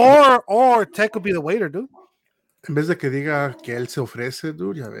 Or Tech could be the waiter, dude. En vez de que diga que él se ofrece,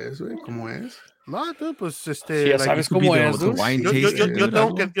 dude, ya ves, güey, ¿cómo es? No, dude, pues sí, ya sabes cómo es, dude.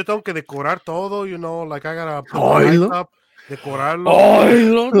 Yo tengo que decorar todo, you know, like I gotta put the lights up, decorarlo.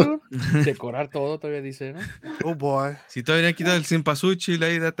 ¡Oilo, dude! Decorar todo, todavía dice, ¿no? Oh, boy. Si todavía quita el cempasúchil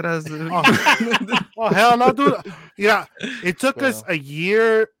ahí de atrás. Oh, hell no, dude. Yeah, it took us a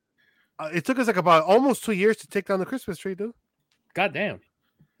year. It took us like about almost 2 years to take down the Christmas tree, dude. God damn.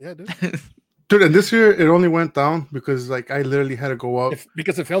 Yeah, dude. Dude, and this year it only went down because like I literally had to go up.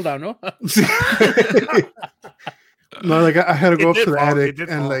 Because it fell down, no? No, like I had to go up to the attic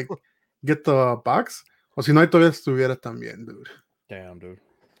and like get the box. O si no, ahí todavía estuviera también, dude. Damn, dude.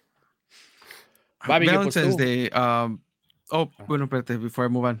 Valentine's Day. Bueno, espérate, before I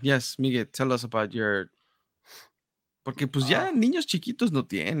move on. Yes, Miguel, tell us about your... Porque pues ya niños chiquitos no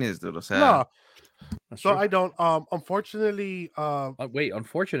tienes, dude. O sea... No. So I don't. Unfortunately... wait,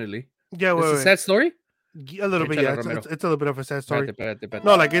 unfortunately? Yeah, wait. It's a sad story? A little bit, yeah. It's a little bit of a sad story.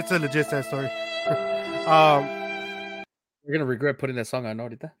 No, like it's a legit sad story. We're gonna regret putting that song on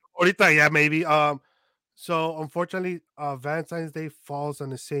ahorita. Ahorita, yeah, maybe. So unfortunately, Valentine's Day falls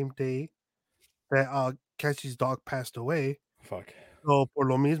on the same day that Kelsey's dog passed away. Fuck. So por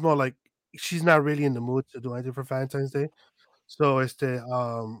lo mismo, like she's not really in the mood to do anything for Valentine's Day. So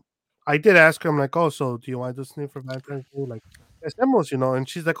I did ask her, I'm like, oh, so do you want to do something for Valentine's Day? Like, hacemos, you know? And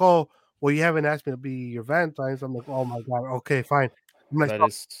she's like, oh, well, you haven't asked me to be your Valentine's. I'm like, oh my God, okay, fine. I'm like, that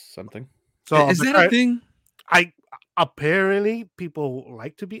is something. So is that a thing? Apparently people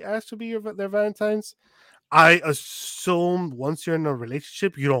like to be asked to be their Valentine's. I assume once you're in a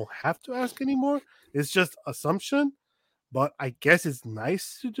relationship, you don't have to ask anymore. It's just assumption, but I guess it's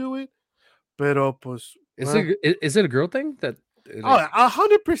nice to do it. Pero pues, is it a girl thing that? Like,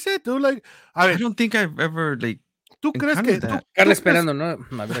 100%, dude. Like, I don't think I've ever like. ¿Tú crees que Carla esperando, no?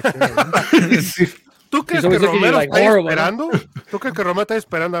 ¿Tú crees que Romero está esperando? ¿Tú crees que Romero está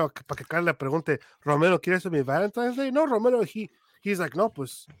esperando para que Carla le pregunte, Romero, ¿quieres mi Valentine's Day? No, Romero, he's like, no,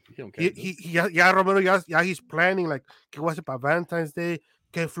 pues, ya Romero, ya he's planning, like, ¿qué voy a hacer para Valentine's Day?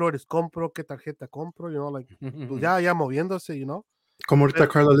 ¿Qué flores compro? ¿Qué tarjeta compro? You know, like, pues ya moviéndose, you know? Como ahorita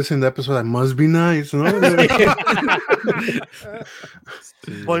Carla listening to the episode, that must be nice, ¿no?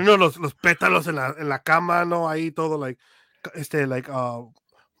 Poniendo los pétalos en la cama, ¿no? Ahí todo,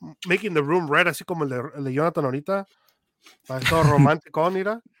 making the room red, así como el de Jonathan ahorita. Para todo romántico,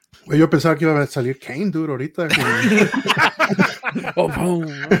 mira. Yo pensaba que iba a salir Kane, dude, ahorita.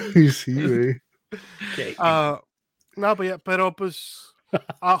 Sí, güey. No, pero pues,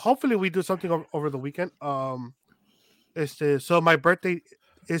 hopefully we do something over the weekend. So my birthday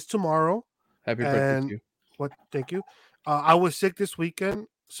is tomorrow. Happy birthday to you. What? Thank you. I was sick this weekend,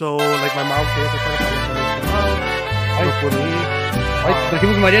 so like my mom said,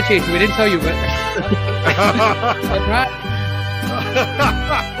 trajimos mariachi. We didn't tell you, but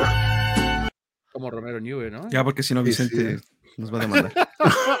como Romero New, ¿no? Ya, porque si no Vicente nos va a demandar.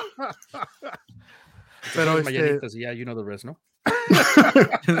 Pero yeah, you know the rest, ¿no?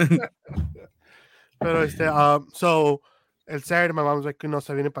 Pero so el Saturday my mom's like,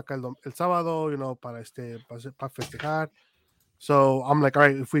 se viene para acá el sábado, para festejar. So I'm like, all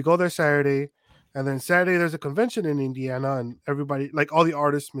right, if we go there Saturday, and then Saturday there's a convention in Indiana, and everybody, like all the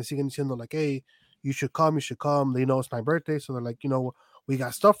artists me siguen diciendo like, hey, you should come. They know it's my birthday, so they're like, we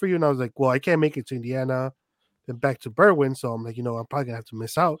got stuff for you. And I was like, well, I can't make it to Indiana, then back to Berwyn, so I'm like, I'm probably gonna have to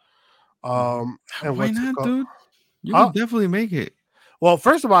miss out. And why not, dude? You will definitely make it. Well,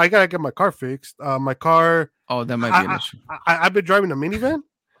 first of all, I gotta get my car fixed. My car. Oh, that might be an issue. I've been driving a minivan,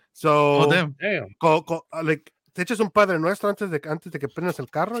 so damn. Like te echas un Padre Nuestro antes de que prendas el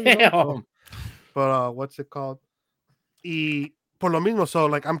carro. But what's it called? Y por lo mismo, so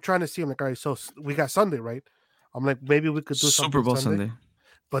like I'm trying to see. I'm like, all right, so we got Sunday, right? I'm like, maybe we could do Super Bowl Sunday.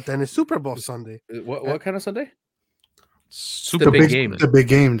 But then it's Super Bowl Sunday. What kind of Sunday? The big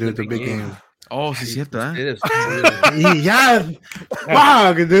game, dude. The big game. Oh, sí, cierto, ¿eh? It is. Yeah.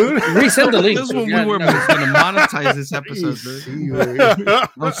 Wow, dude. Resend the link. This is when we were going to monetize this episode, dude.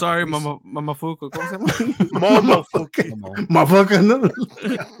 I'm sorry, Mama Fuku. ¿Cómo se llama? Mama Fuku. Motherfucker, no.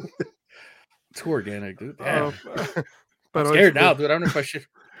 Too organic, dude. I'm scared now, dude. I don't know if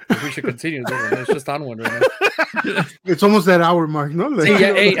we should continue. Dude. It's just on one right now. It's almost that hour mark, no?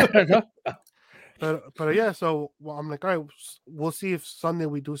 Yeah. But yeah, so I'm like, all right, we'll see if Sunday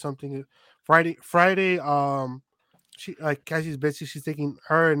we do something. Friday, she like Cassie's busy. She's taking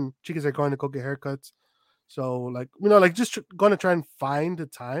her and chicas are going to go get haircuts. So like, just going to try and find the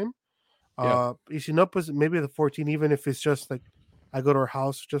time. If she not maybe the 14th, even if it's just like I go to her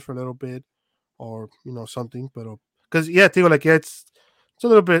house just for a little bit, or something. But because it's a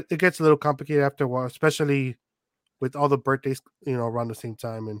little bit. It gets a little complicated after a while, especially with all the birthdays, around the same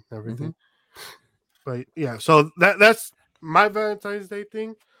time and everything. But yeah, so that's my Valentine's Day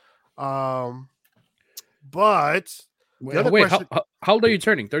thing. But the other question, how old are you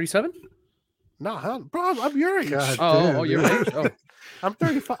turning? 37? No, bro, I'm your age. Oh, your age. Oh. I'm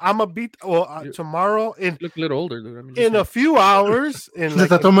 35. I'm a beat. Well, tomorrow you look a little older, dude. I mean, in a few hours, in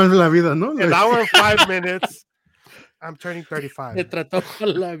like la vida, ¿no? An hour and 5 minutes, I'm turning 35. Me trató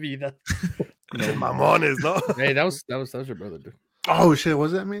con la vida. Mamones, ¿no? Hey, that was your brother, dude. Oh shit,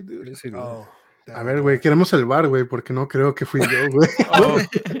 was that me, dude? Oh. A ver, güey, queremos el bar, güey, porque no creo que fui yo, güey.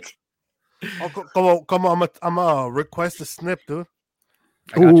 Como I'm a request a snip, dude.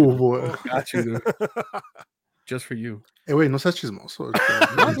 Boy. Got you, dude. Just for you. Güey, no seas chismoso.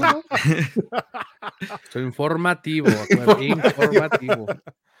 No. Soy informativo. Informativo.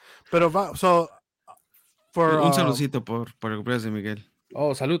 Pero so for un saludcito por el cumpleaños de Miguel.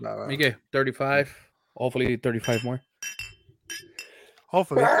 Oh, salud, Miguel. 35. Hopefully 35 more.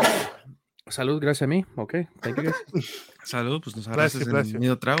 Hopefully. Salud, gracias a mí. Okay, thank you guys. Salud, pues nos agarraste el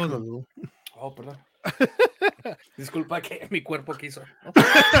medio trago. ¿No? Oh, perdón. Disculpa que mi cuerpo quiso, ¿no?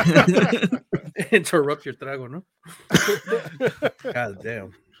 Interrupt your trago, ¿no? God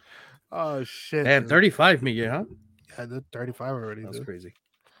damn. Oh, shit. Damn, 35, Miguel, huh? Yeah, I did 35 already. That's crazy.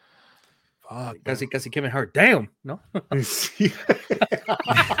 Fuck. Casi came in hard. Damn, no?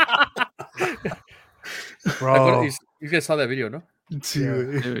 Bro. You guys saw that video, no?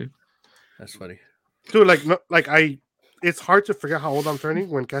 Yeah. That's funny. Dude, it's hard to forget how old I'm turning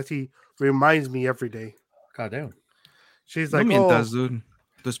when Cassie reminds me every day. God damn. She's like, no mientas, dude.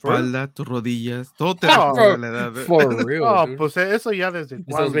 Tu espalda, tus rodillas, todo te recuerda la edad. For real, dude. Pues eso ya desde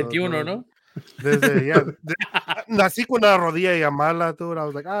los 21, ¿no? Desde ya. Nací con una rodilla ya mala, dude. I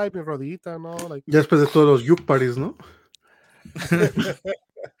was like, ay, mi rodillita, ¿no? Like, ya después de todos los Yuke parties, ¿no?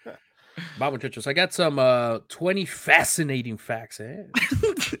 Wow, muchachos. I got some 20 fascinating facts, eh?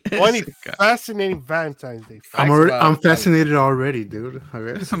 20 fascinating Valentine's Day facts. I'm fascinated already, dude. A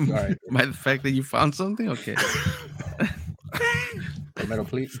ver. Right. By the fact that you found something? Okay.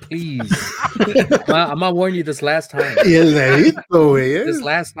 Romero, please. I'm gonna warn you this last time. This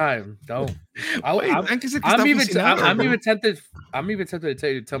last time, don't. I'm even tempted. I'm even tempted to tell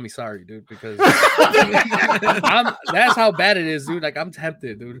you to tell me sorry, dude, because that's how bad it is, dude. Like I'm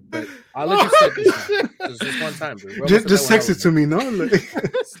tempted, dude, but I'll let you slip this time. Just one time, dude. Just text it to me, no?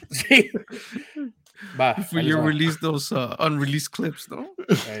 Before you release those unreleased clips, no?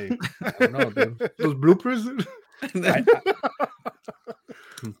 Hey, I don't know, dude. Those bloopers, dude.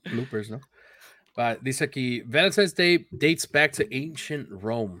 Bloopers, no? But dice aquí, Valentine's Day dates back to ancient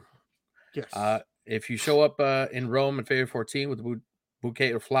Rome. Yes. If you show up in Rome on February 14 with a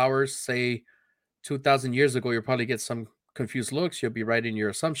bouquet of flowers, say 2,000 years ago, you'll probably get some confused looks. You'll be right in your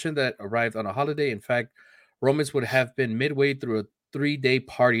assumption that arrived on a holiday. In fact, Romans would have been midway through a 3-day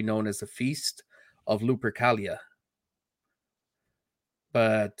party known as the Feast of Lupercalia.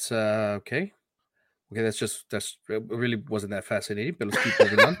 But okay, that's it really wasn't that fascinating. But let's keep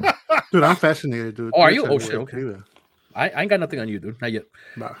moving on. Dude, I'm fascinated, dude. Oh, are you? Oh shit, okay. I ain't got nothing on you, dude. Not yet.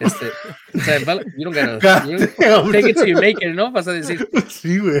 Nah. You don't gotta take it till you make it, ¿no? Vas a decir.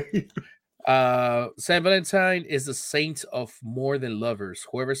 Sí, güey. Saint Valentine is the saint of more than lovers.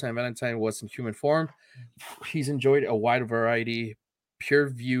 Whoever Saint Valentine was in human form, he's enjoyed a wide variety, pure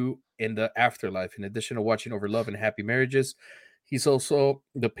view in the afterlife. In addition to watching over love and happy marriages, he's also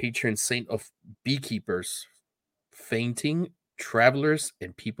the patron saint of beekeepers, fainting, travelers,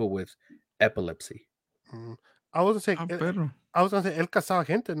 and people with epilepsy. I was gonna say, él casaba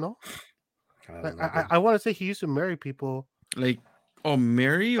gente, no? I want to say he used to marry people. Like,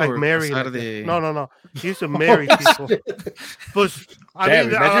 marry like or marry? Like No. He used to marry people. Pues, I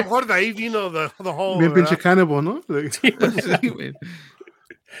mean, a lo mejor de ahí vino the whole. Bien pinche cannibal, ¿no?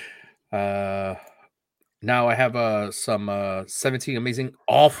 Now I have some 17 amazing,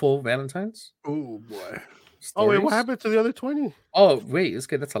 awful Valentines. Oh boy. Stories. Oh wait, what happened to the other 20? Oh wait, it's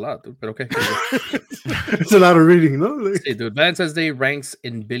good. That's a lot, dude. But okay, it's a lot of reading, no? Like... Hey, dude, Valentine's Day ranks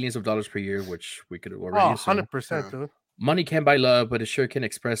in billions of dollars per year, which we could already. 100%, dude. Money can't buy love, but it sure can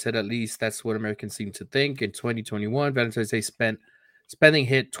express it. At least that's what Americans seem to think. In 2021, Valentine's Day spending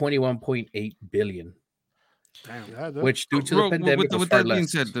hit 21.8 billion. Damn, yeah, dude. Which due to the pandemic was far less. With that being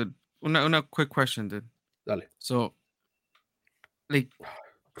said, dude, una quick question, dude. Dale. So, like,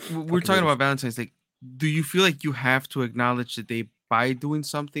 we're talking about Valentine's Day. Do you feel like you have to acknowledge the day by doing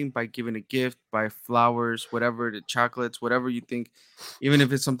something, by giving a gift, by flowers, whatever, the chocolates, whatever you think, even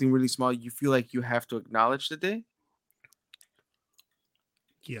if it's something really small, you feel like you have to acknowledge the day?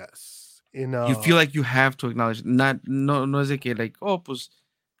 Yes. You feel like you have to acknowledge. No es de que like, oh, pues,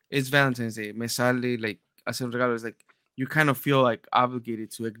 it's Valentine's Day. Me sale, like, hacer un regalo. It's like, you kind of feel like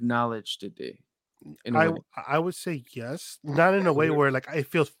obligated to acknowledge the day. I would say yes. Not in a way where like it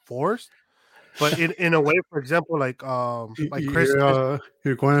feels forced. But in a way, for example, like Christmas,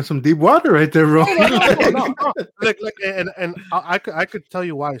 you're going on some deep water right there, bro. No. And I could tell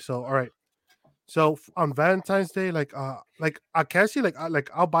you why. So all right, so on Valentine's Day, like I can't see like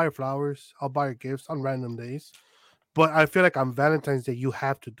I'll buy flowers, I'll buy gifts on random days, but I feel like on Valentine's Day you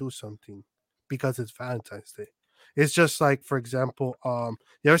have to do something because it's Valentine's Day. It's just like, for example,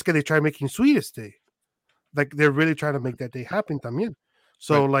 you ever they try making Sweetest Day, like they're really trying to make that day happen también.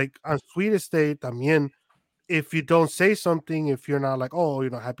 So like on Sweetest Day, también, if you don't say something, if you're not like, oh,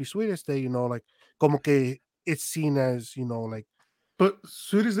 happy Sweetest Day, like, como que it's seen as, like. But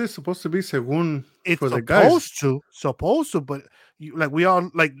Sweetest Day is supposed to be según it's for the guys. Supposed to, but we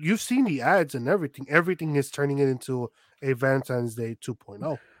all, like, you've seen the ads and everything. Everything is turning it into a Valentine's Day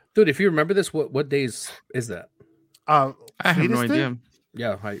 2.0. Dude, if you remember this, what days is that? I have no idea.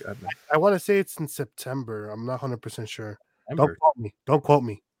 Yeah, I want to say it's in September. I'm not 100% sure. Don't quote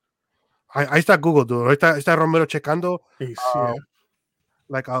me. I está Google, dude. Está Romero checando.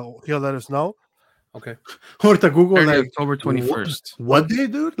 Like he'll let us know. Okay. Ahorita Google, like October 21st. What day,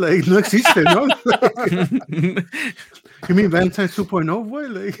 dude? Like no existe, no? You mean Valentine's 2.0, boy?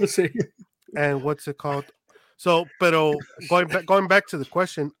 Like, let's see. And what's it called? So, pero going back to the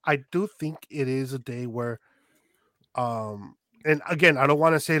question, I do think it is a day where, and again, I don't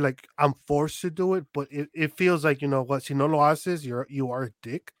want to say like I'm forced to do it, but it feels like, what, si no lo haces, you are a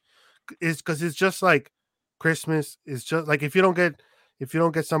dick. It's because it's just like Christmas. It's just like if you don't get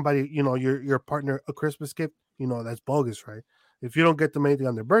somebody, your partner a Christmas gift, that's bogus, right? If you don't get them anything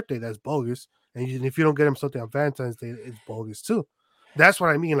on their birthday, that's bogus. And if you don't get them something on Valentine's Day, it's bogus too. That's what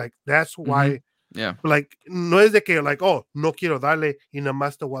I mean. Like that's why. Mm-hmm. Yeah. Like no es de que like, oh, no quiero darle y nada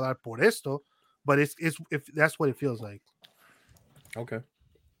más te voy a dar por esto, but it's if that's what it feels like. Okay.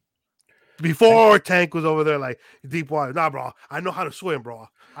 Before Tank was over there like deep water. Nah, bro. I know how to swim, bro.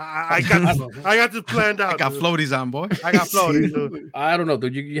 I got this planned out. I got floaties on, boy. I got floaties, dude. I don't know,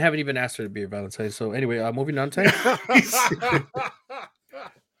 dude. You haven't even asked her to be a Valentine. So anyway, moving on, Tank.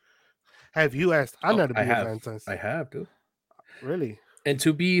 Have you asked Anna to be a Valentine? I have, dude. Really? And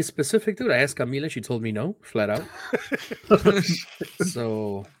to be specific, dude, I asked Camila. She told me no, flat out.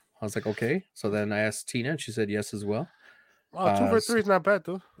 So I was like, okay. So then I asked Tina, and she said yes as well. Oh, 2 for 3 is not bad,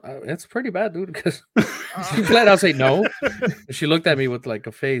 dude. It's pretty bad, dude, because she flat out said no. And she looked at me with like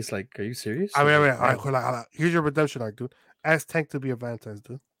a face like, are you serious? I mean, all right, hold on. Here's your redemption arc, dude. Ask Tank to be a Valentine's,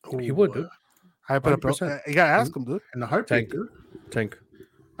 dude. He would, dude. I put up. You gotta ask him, dude. In a heartbeat, dude. Tank.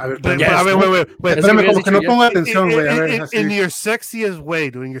 A ver, Wait. Espérame, como que no pongo atención, güey. A ver, in your sexiest way,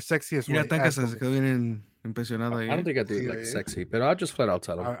 dude. In your sexiest way. Mira, Tank se quedó bien impresionado ahí. I don't think I do it like sexy, but I'll just flat out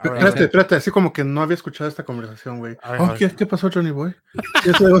tell him. Espérate, así como que no había escuchado esta conversación, güey. ¿Qué pasó, Johnny Boy?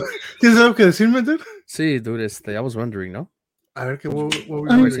 ¿Tienes algo que decirme, dude? Sí, dude, I was wondering, ¿no? A ver,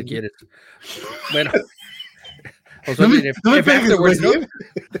 si quieres. Bueno. I was wondering if afterwards, no.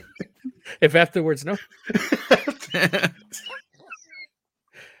 If afterwards, no.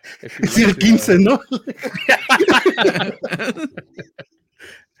 Es el 15, ¿no?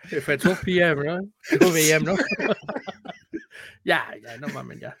 If at 12 p.m., ¿no? 12 a.m., ¿no? Yeah, no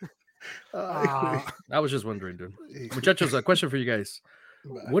mames, ya. I was just wondering, dude. Muchachos, a question for you guys.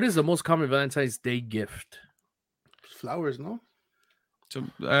 What is the most common Valentine's Day gift? Flowers, no? So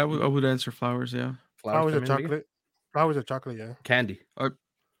I would answer flowers, yeah. Flowers or chocolate? Flowers or chocolate, yeah. Candy. A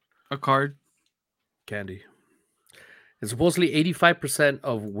card. Candy. And supposedly 85%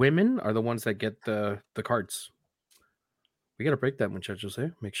 of women are the ones that get the cards. We got to break that, muchachos, eh?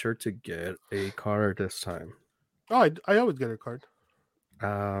 Make sure to get a card this time. Oh, I always get a card.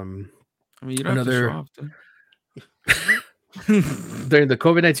 I mean, you don't have to show off, during the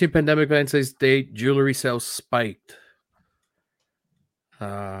COVID-19 pandemic, Valentine's Day jewelry sales spiked.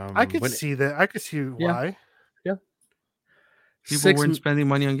 I could see that. I could see why. Yeah. People weren't spending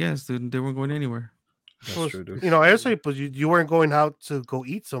money on gas, dude. They weren't going anywhere. That's true, dude. Also, you weren't going out to go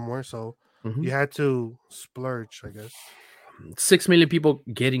eat somewhere, so you had to splurge, I guess. 6 million people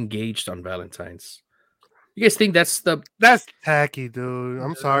get engaged on Valentine's. You guys think that's tacky, dude?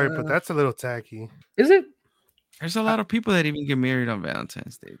 I'm sorry, but that's a little tacky. Is it? There's a lot of people that even get married on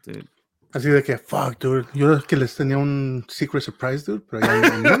Valentine's Day, dude. Así de que, fuck, dude. Yo que les tenía un secret surprise, dude, pero ya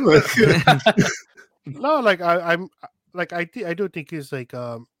no. No, like I'm like I do think it's like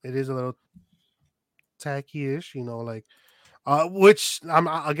it is a little tacky-ish, like which I'm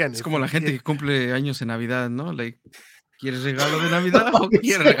again. Es como la gente que cumple años en Navidad, ¿no? Like, ¿quieres regalo de Navidad o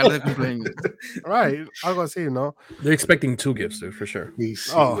quieres regalo de cumpleaños? Right, algo así, ¿no? They're expecting 2 gifts, dude, for sure.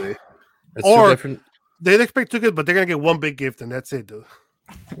 Or they expect 2 gifts, but they're gonna get 1 big gift, and that's it, dude.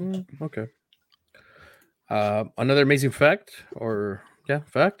 Okay. Another amazing fact,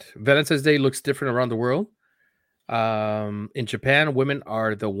 Valentine's Day looks different around the world. In Japan, women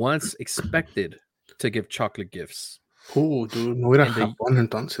are the ones expected to give chocolate gifts. Cool, dude. No era Japón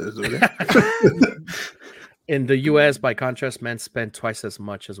entonces, dude. In the U.S., by contrast, men spend twice as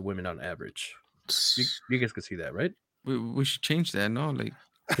much as women on average. You guys can see that, right? We should change that, no? Like,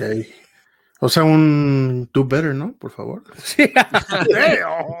 okay. O sea, un do better, ¿no? Por favor.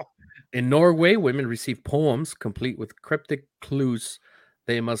 In Norway, women receive poems complete with cryptic clues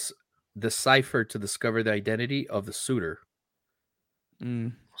they must decipher to discover the identity of the suitor.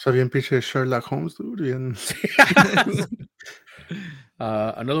 O sea, bien pinche Sherlock Holmes, dude. Bien.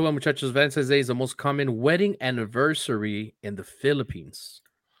 Another one, muchachos, Valentine's Day is the most common wedding anniversary in the Philippines.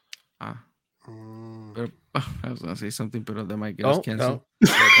 Pero, I was going to say something, but that might get us canceled.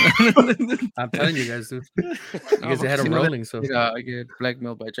 No. I'm telling you guys, dude. You guys had them rolling. So I get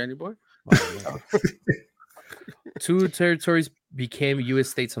blackmailed by Johnny Boy. Oh, 2 territories became U.S.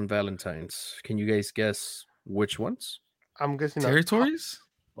 states on Valentine's. Can you guys guess which ones? I'm guessing territories.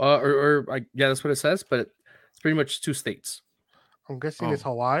 That's what it says, but it's pretty much 2 states. I'm guessing it's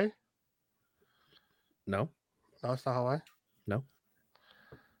Hawaii. No, it's not Hawaii. No.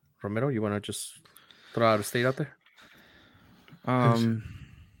 Romero, you want to just throw out a state out there? I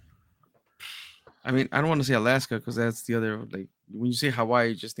mean, I don't want to say Alaska because that's the other. Like, when you say Hawaii,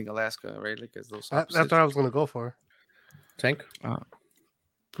 you just think Alaska, right? Like, as those. That's what I was going to go for. Tank.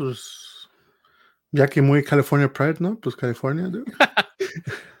 Pues, ya que muy California Pride, ¿no? Pues California, dude.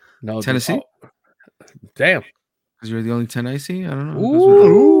 No, Tennessee. Damn. Because you're the only 10 I see. I don't know.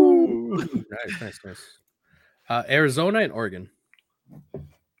 Ooh. Nice. Arizona and Oregon.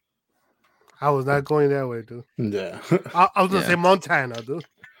 I was not going that way, dude. Yeah. I was going to say Montana, dude.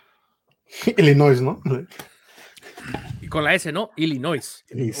 Illinois, ¿no? Y con la S, ¿no? Illinois.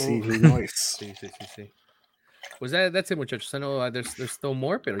 Illinois. Sí. Pues that's it, muchachos. I know there's still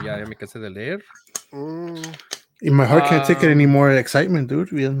more, pero ya me cansé de leer. My heart can't take it anymore. Excitement, dude.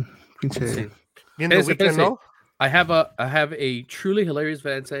 Bien, pinche. Sí. Bien the weekend, ¿no? I have a truly hilarious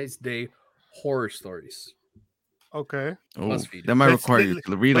Valentine's Day horror stories. Okay. That might require you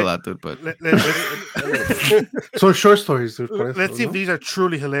to read a lot, dude. But So short stories, dude. Let's see if these are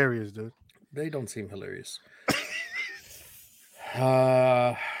truly hilarious, dude. They don't seem hilarious.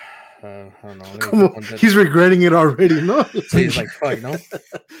 I don't know. Come on. He's regretting it already, no? He's like, fuck, no?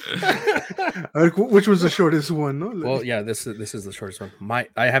 Which was the shortest one, no? Well, yeah, this is the shortest one.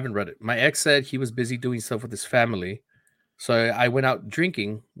 I haven't read it. My ex said he was busy doing stuff with his family. So I went out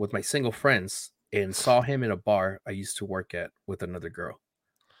drinking with my single friends and saw him in a bar I used to work at with another girl.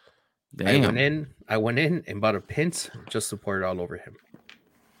 Damn. I went in and bought a pint just to pour it all over him.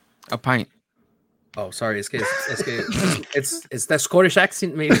 A pint. Oh, sorry. It's that Scottish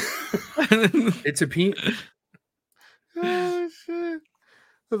accent, maybe. It's a pint. Oh, shit.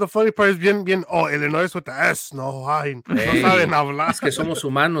 So the funny part is bien, Illinois with the S, no, ay, no saben hablar. Es que somos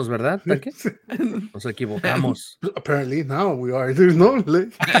humanos, ¿verdad? ¿Qué? Nos equivocamos. Apparently, now we are. There's no...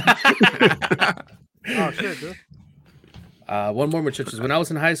 Oh, shit, dude. One more, muchachos. When I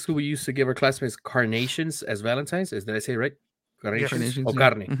was in high school, we used to give our classmates carnations as Valentines. Did I say it right? Carnations or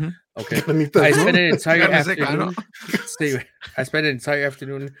carne? Mm-hmm. Okay. I spent an entire afternoon. I spent an entire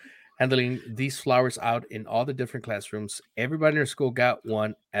afternoon handling these flowers out in all the different classrooms. Everybody in our school got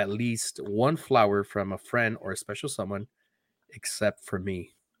at least one flower from a friend or a special someone, except for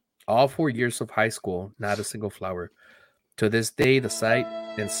me. All 4 years of high school, not a single flower. To this day, the sight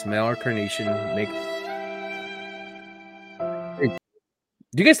and smell of carnation make.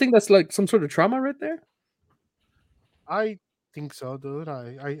 Do you guys think that's like some sort of trauma right there? I think so, dude.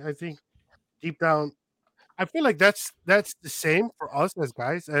 I think deep down, I feel like that's the same for us as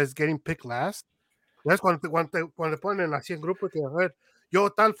guys as getting picked last. That's cuando te ponen así en grupo que a ver, yo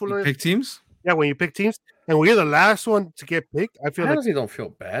tal fulano. Pick teams? Yeah, when you pick teams, and when you're the last one to get picked, I feel honestly don't feel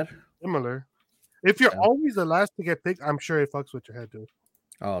bad. Similar. If you're always the last to get picked, I'm sure it fucks with your head, dude.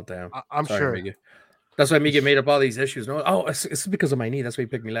 Oh damn! I'm sure. Miguel. That's why Miguel made up all these issues. No, it's because of my knee. That's why he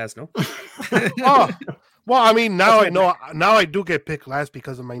picked me last. No. Oh, well, I mean, now I know. Now I do get picked last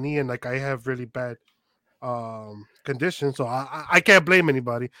because of my knee, and like I have really bad conditions, so I can't blame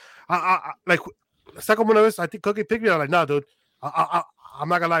anybody. I like second one of us. I think Cookie picked me. I'm like, nah, dude. I'm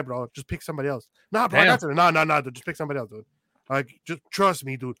not gonna lie, bro. Just pick somebody else. Nah, bro. No, dude. Just pick somebody else, dude. Like, just trust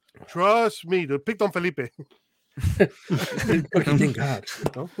me, dude. Trust me, dude. Pick Don Felipe. Thank God.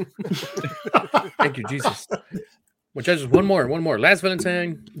 No? Thank you, Jesus. Muchachos, one more. Last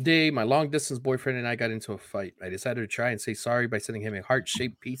Valentine Day, my long distance boyfriend and I got into a fight. I decided to try and say sorry by sending him a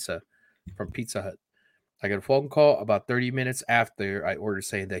heart-shaped pizza from Pizza Hut. I got a phone call about 30 minutes after I ordered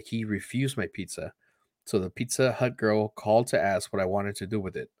saying that he refused my pizza. So the Pizza Hut girl called to ask what I wanted to do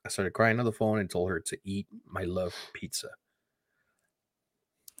with it. I started crying on the phone and told her to eat my love pizza.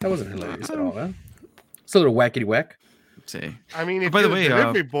 That wasn't hilarious at all, man. It's a little wackety whack. See. I mean, by the way,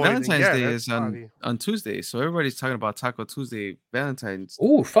 Valentine's Day is on Tuesday, so everybody's talking about Taco Tuesday, Valentine's.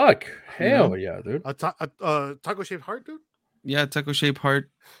 Oh, fuck. Hell yeah, dude. A taco-shaped heart, dude? Yeah, taco-shaped heart.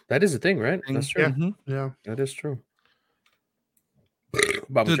 That is a thing, right? That's true. Yeah. Mm-hmm. Yeah. That is true.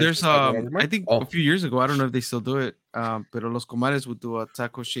 Dude, there's I think a few years ago, I don't know if they still do it, but los comadres would do a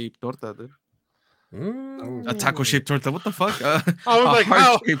taco-shaped torta, dude. A taco-shaped torta. What the fuck? I was like,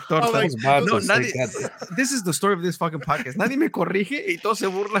 heart-shaped torta. Like, this is the story of this fucking podcast. Nadie me corrige y todos se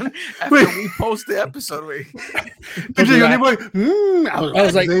burlan after we post the episode, güey. I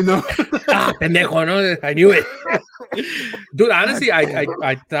was like, pendejo, no? I knew it. Dude, honestly,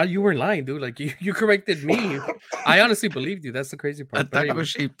 I thought you were lying, dude. Like, you corrected me. I honestly believed you. That's the crazy part. A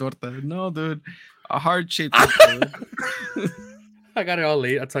taco-shaped torta. No, dude. A heart-shaped torta. I got it all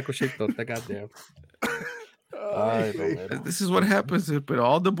late. A taco-shaped torta. Goddamn. This is what happens, but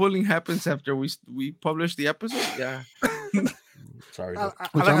all the bullying happens after we publish the episode. Yeah. Sorry,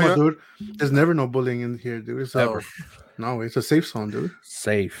 dude. There's never no bullying in here, dude. It's never. No, it's a safe zone, dude.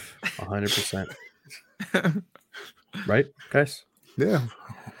 Safe, 100%. Right, guys? Yeah,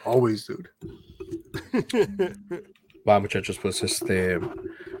 always, dude. Wow, muchachos, pues the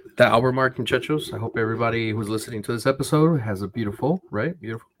hour mark, muchachos. I hope everybody who's listening to this episode has a beautiful,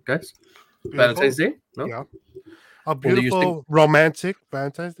 guys. Valentine's Day? No? Yeah. A beautiful, romantic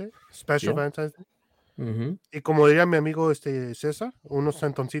Valentine's Day. Special Valentine's Day. Mm-hmm. Y como diría mi amigo César, unos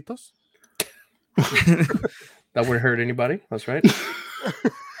santoncitos. That wouldn't hurt anybody. That's right. If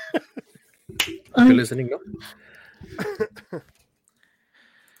you're listening, no?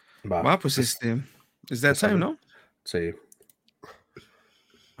 Wow, pues is that time, no? Sí.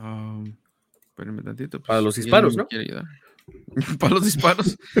 Espérenme tantito. Pues, para los disparos, ¿no? Para los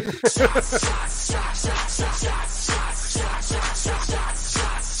disparos.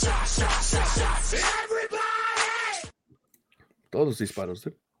 Todos los disparos,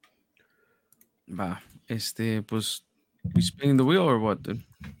 dude. Va, pues, we spinning the wheel or what, dude?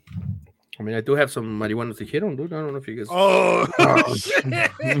 I mean, I do have some marihuanos dijeron, dude. I don't know if you guys...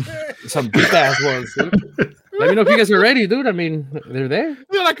 some big ass ones, dude. Let me know if you guys are ready, dude. I mean, they're there.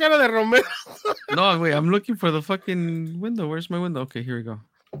 Mira la cara de Romero. No, wait, I'm looking for the fucking window. Where's my window? Okay, here we go.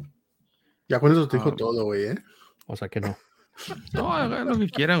 Ya con eso te dijo todo, güey, O sea que no. No, hagan lo que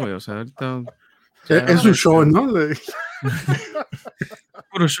quieran, güey. O sea, ahorita... Es un show, ¿no?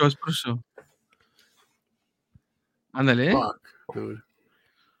 Puro show, es puro show. Ándale, Fuck, dude.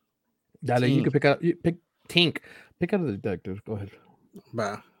 Dale, you can pick out of the deck, dude. Go ahead.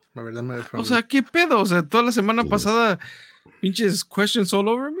 Va, la verdad me dejó. O sea, ¿qué pedo? O sea, toda la semana pasada, pinches questions all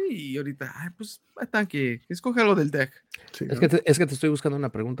over me. Y ahorita, pues, tanque, escoge algo del deck. Sí, es que te estoy buscando una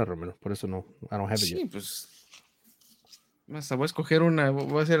pregunta, Romero. Por eso no, I don't have it yet. Sí, pues. Hasta voy a escoger una.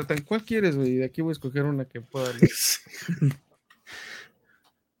 Voy a hacer, ¿cuál quieres, güey? De aquí voy a escoger una que pueda leer.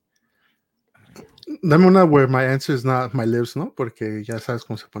 Dame una where my answer is not my lips, ¿no? Porque ya sabes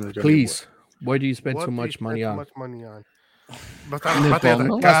cómo se pone el Johnny. Please, where do you spend so much money on?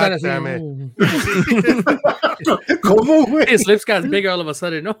 ¿Cómo, güey? His lips got bigger all of a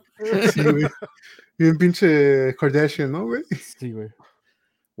sudden, ¿no? Sí, güey. Bien pinche Kardashian, ¿no, güey? Sí, güey.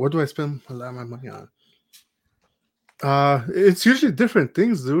 What do I spend a lot of my money on? It's usually different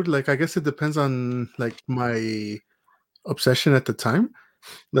things, dude. Like, I guess it depends on, like, my obsession at the time.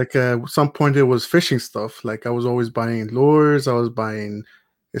 Like, at some point it was fishing stuff. Like, I was always buying lures. I was buying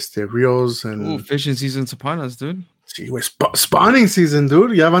reels and... Oh, fishing season's upon us, dude. Sí, güey, spawning season,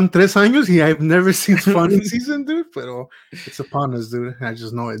 dude. Ya van 3 años y I've never seen spawning season, dude. Pero it's upon us, dude. I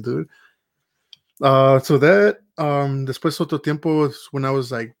just know it, dude. So that, después otro tiempo when I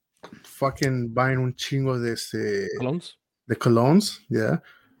was like fucking buying un chingo de colognes? The colognes, yeah.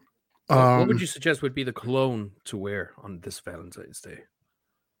 What would you suggest would be the cologne to wear on this Valentine's Day?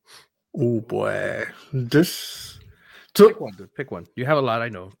 Oh boy, pick one, dude. Pick one. You have a lot, I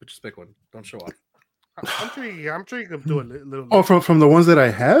know, but just pick one. Don't show off. I'm sure you can do a little. Oh, from the ones that I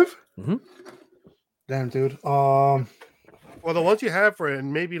have? Mm-hmm. Damn, dude. Well, the ones you have for it,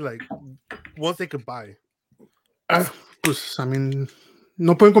 and maybe like ones they could buy. Pues, I mean,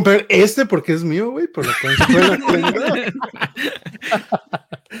 no pueden comprar porque es mío, güey, pero lo pueden comprar.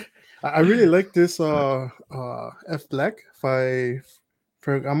 I really like this F Black by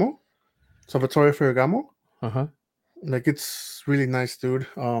Ferragamo, Salvatore Ferragamo. Uh-huh. Like, it's really nice, dude.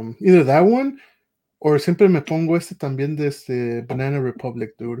 Either that one, or siempre me pongo también de Banana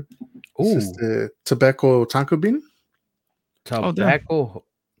Republic, dude. Es tobacco taco bean. Tobacco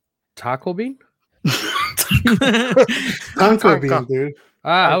taco bean? Taco bean, dude.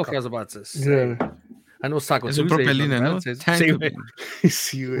 Okay, I was about to say. Yeah. I know Taco Tuesday. Es su propia línea, ¿no? Sí, güey.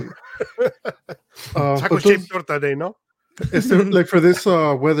 Sí, güey. Taco chip torta day, ¿no? Like, for this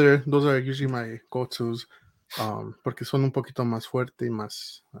weather, those are usually my go-tos. Porque son un poquito más fuerte y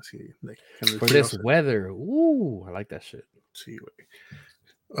más así. Like, for this weather. Ooh, I like that shit. Sí, güey.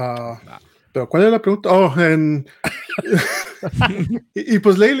 Pero ¿cuál es la pregunta? Oh, and y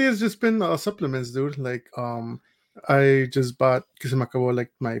pues lately it's just been supplements, dude. Like, I just bought, que se me acabó,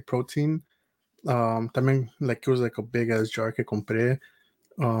 like, my protein. También, like, it was like a big ass jar que compré.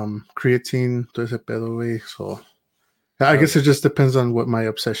 Creatine, todo ese pedo, güey. So, I guess it just depends on what my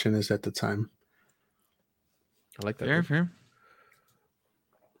obsession is at the time. I like that. Fair.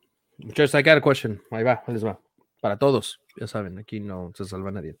 Just, I got a question. Ahí va, les va. Para todos, ya saben, aquí no se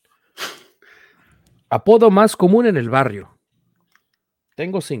salva nadie. Apodo más común en el barrio.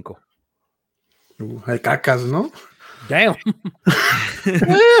 Tengo 5. El cacas, ¿no? Damn.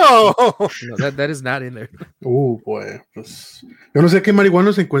 No, that is not in there. Boy. Pues, yo no sé qué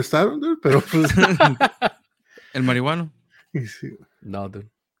marihuanos encuestaron, dude, pero pues... El marihuano. Sí. No, dude.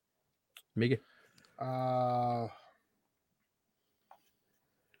 Miguel.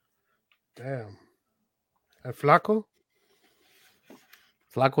 Damn. El flaco?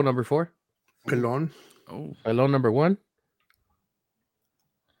 Flaco number 4. Pelón. Oh. Pelón number 1.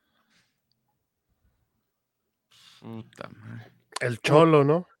 Puta madre. El cholo,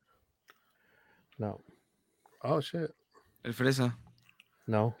 ¿no? No. Oh, shit. El fresa.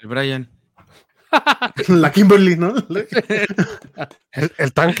 No. El Brian. La Kimberly, ¿no?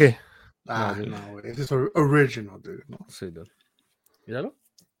 El tanque. No, güey. Ese es original, dude. No. Sí, dude. Míralo.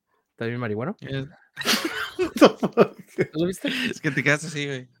 ¿Está bien marihuano? What the fuck? ¿Lo viste? Es que te quedaste así,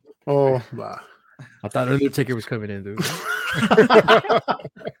 güey. Oh, va. I thought a new ticket was coming in, dude.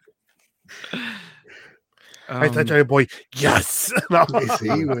 Ahí está Johnny Boy. Yes. No. Sí,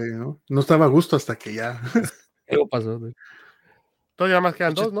 güey, ¿no? No estaba a gusto hasta que ya. Algo pasó, dude. Todavía más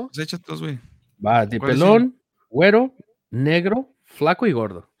quedan dos, ¿no? Échate dos, güey. Va, de pelón, güero, negro, flaco y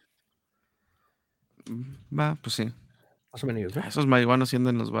gordo. Va, pues sí. Más o menos, ¿no? Esos marihuanos siendo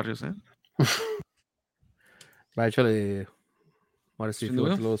en los barrios, ¿eh? Va, échale. Ahora sí,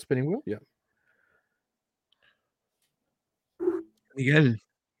 little spinning wheel. Yeah.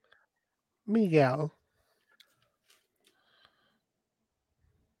 Miguel.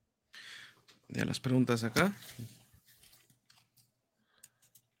 Ya las preguntas acá.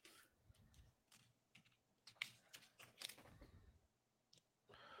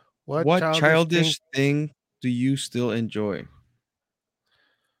 What childish thing do you still enjoy?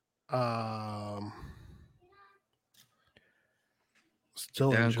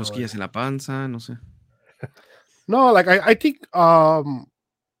 Still enjoy. Cosquillas en la panza, no sé. No, like I think so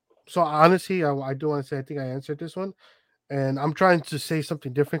honestly I do want to say I think I answered this one, and I'm trying to say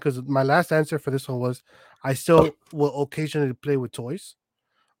something different because my last answer for this one was I still will occasionally play with toys.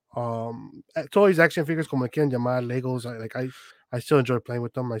 Toys, action figures, como quieran llamar, Legos. I still enjoy playing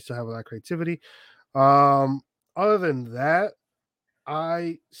with them. I still have a lot of creativity. Other than that,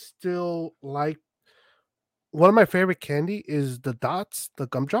 I still like one of my favorite candy is the dots, the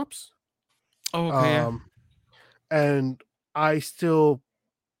gumdrops. Oh, okay. And I still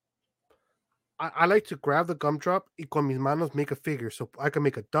I like to grab the gumdrop y con mis manos make a figure. So I can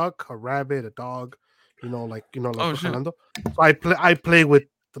make a duck, a rabbit, a dog, like sure. So I play with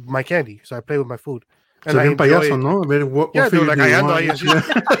my candy. So I play with my food. And I enjoy payaso, it. ¿no? A ver, what yeah, dude, like I ando ahí.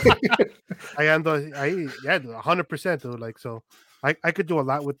 I ando ahí, yeah, 100%, dude. Like, so I could do a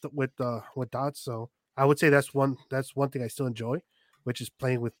lot with dots. So I would say that's one thing I still enjoy, which is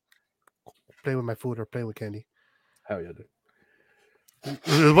playing with my food or playing with candy. Hell yeah, dude.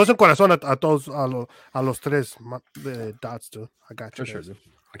 Les voy a hacer corazón a todos, a los tres dots, dude. I got you. Sure, dude.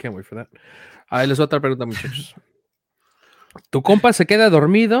 I can't wait for that. Ahí les voy a otra pregunta, muchachos. Tu compa se queda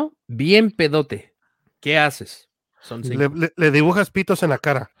dormido, bien pedote. ¿Qué haces? Son 5. Le dibujas pitos en la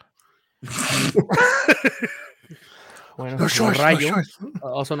cara. Bueno, los rayo.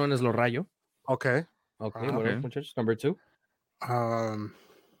 Also known as lo rayo. Okay. Okay, what else, muchachos? Number 2.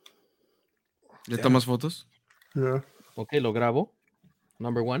 ¿Le tomas fotos? Yeah. Okay, lo grabo.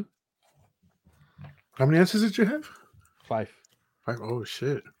 Number 1. How many answers did you have? 5. Oh,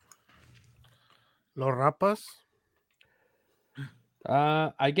 shit. ¿Lo rapas?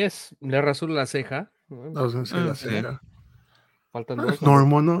 I guess le rasuro la ceja. I was going to say la ceja. Faltan 2.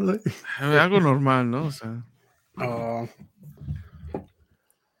 Normal, ¿no? Algo normal, ¿no? O sea. ¿No?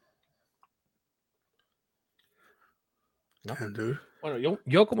 Dude. Bueno,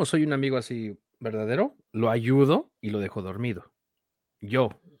 yo como soy un amigo así verdadero, lo ayudo y lo dejo dormido. Yo,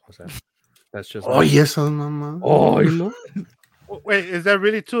 o sea, that's just. Oye, eso, mamá. Oilo. Wait, is that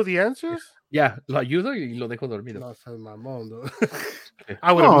really two of the answers? Yeah, lo ayudo y lo dejo dormido. No seas mamón, dude.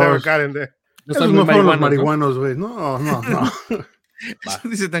 I would have never gotten there. Esos no fueron los marihuanos, güey. No.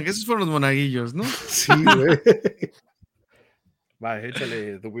 Dice tan que esos fueron los monaguillos, ¿no? Sí, güey. Va,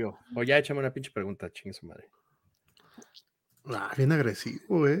 échale the wheel. O ya échame una pinche pregunta, chingue su madre. Bien agresivo,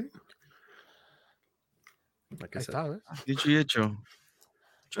 güey. Ahí está, ¿ves? Dicho y hecho.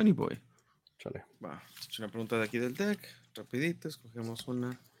 Johnny Boy. Chale. Va, he hecho una pregunta de aquí del deck. Rapidito, escogemos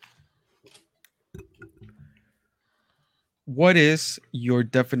una. What is your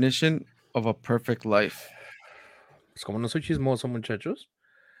definition of a perfect life? Pues como no soy chismoso, muchachos,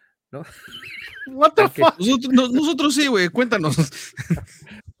 ¿no? What the fuck? Nosotros sí, güey, cuéntanos.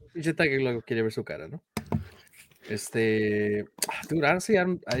 Pinche que luego quiere ver su cara, ¿no? Dude, honestly,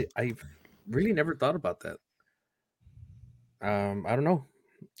 I really never thought about that. I don't know.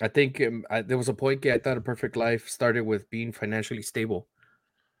 I think there was a point I thought a perfect life started with being financially stable.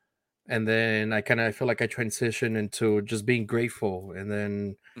 And then I feel like I transitioned into just being grateful. And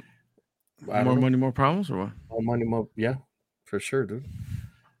then more money, more problems, or what? More money, more, yeah, for sure, dude.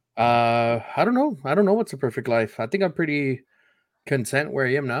 I don't know. I don't know what's a perfect life. I think I'm pretty content where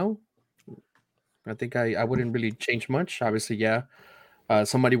I am now. I think I wouldn't really change much. Obviously, yeah.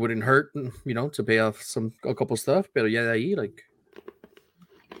 Somebody wouldn't hurt, to pay off a couple stuff. But yeah, de ahí, like,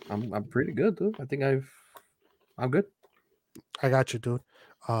 I'm pretty good, dude. I think I'm good. I got you, dude.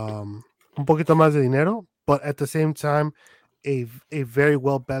 Un poquito más de dinero, but at the same time, a very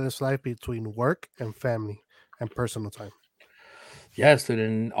well balanced life between work and family and personal time. Yes, dude,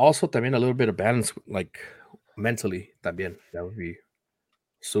 and also también a little bit of balance, like mentally, también. That would be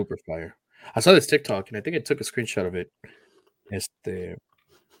super fire. I saw this TikTok, and I think I took a screenshot of it.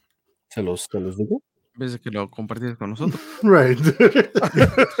 ¿Te los digo? Ves que lo compartiste con nosotros. Right.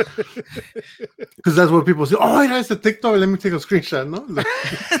 Because that's what people say. Oh, it's a TikTok. Let me take a screenshot, ¿no?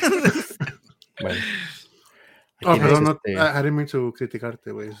 Bueno. Oh, perdón, no, I didn't mean to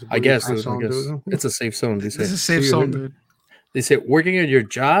criticarte, güey. I guess, it's a safe zone. Dice. It's a safe zone, dude. Dice, working on your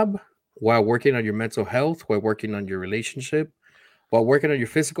job, while working on your mental health, while working on your relationship, while working on your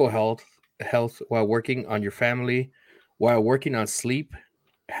physical health, while working on your family, while working on sleep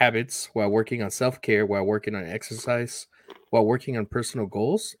habits, while working on self-care, while working on exercise, while working on personal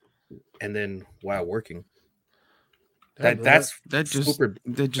goals, and then while working. That just super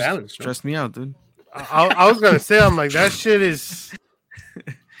balanced, stressed me out, dude. I was gonna say, I'm like, that shit is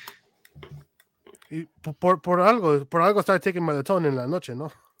por algo started taking melatonin en la noche, ¿no?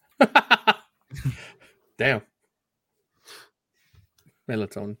 Damn.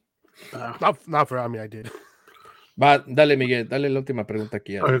 Melatonin. Not for I did. Va, dale, Miguel, dale la última pregunta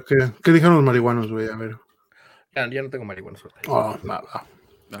aquí. A ver, ¿qué dijeron los marihuanos, güey? A ver. Ya no tengo marihuanos. Oh, nada.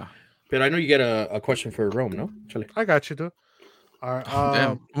 But I know you get a question for Rome, ¿no? Chale. I got you, dude. All right,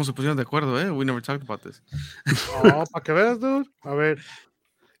 Damn, ¿cómo se pusieron de acuerdo, eh? We never talked about this. Oh, para que veas, dude. A ver,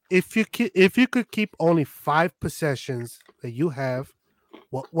 if you could keep only 5 possessions that you have,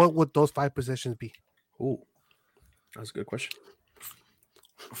 what would those 5 possessions be? Ooh, that's a good question.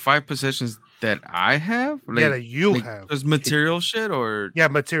 5 possessions that I have? Like, that you have. Just material shit or? Yeah,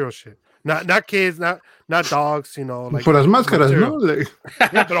 material shit. Not kids, not dogs, you know. Like por las máscaras, material. ¿no? Like...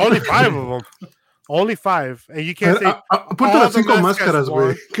 Yeah, but only 5 of them. Only 5. And you can't say ponte las 5 máscaras,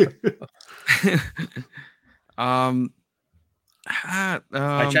 güey.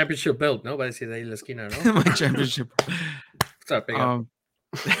 My championship belt, ¿no? Va a decir ahí en la esquina, ¿no? My championship.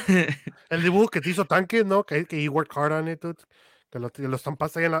 El dibujo que te hizo Tanque, ¿no? Que you worked hard on it, dude. Que lo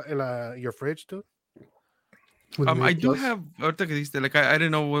estampaste ahí en your fridge, dude. I do have, ahorita que dijiste, like, I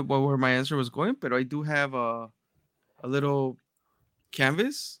didn't know where my answer was going, but I do have a little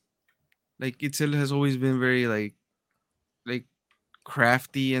canvas. Like, Itzel has always been very, like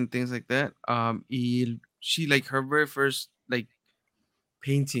crafty and things like that. She, like, her very first, like,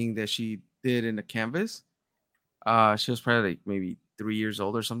 painting that she did in a canvas, she was probably, like, maybe 3 years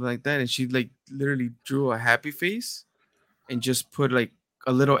old or something like that. And she, like, literally drew a happy face and just put, like,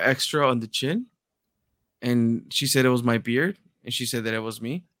 a little extra on the chin. And she said it was my beard. And she said that it was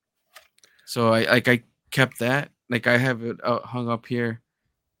me. So I kept that. Like, I have it hung up here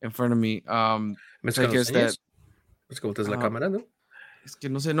in front of me. So I guess that... Es como te es la cámara, ¿no? Es que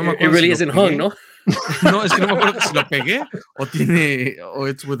no sé, no me acuerdo. It really isn't hung, ¿no? No, es que no me acuerdo si lo pegué o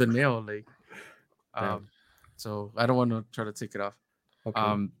it's with a nail. Like, so I don't want to try to take it off.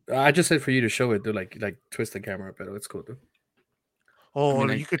 Okay. I just said for you to show it, dude, like twist the camera, pero it's cool, dude. Oh, I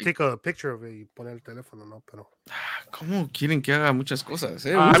mean, you could take a picture of it y poner el teléfono, ¿no? Pero... ¿Cómo quieren que haga muchas cosas?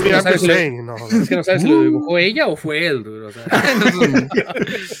 I'm just saying, you know. Es que no sabes si lo dibujó ella o fue él, dude. O sea.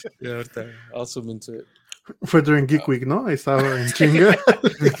 Yeah, ahorita, I'll zoom into it. Fue during Geek Week, ¿no? Ahí estaba en chinga.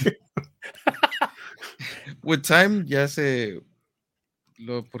 With time, ya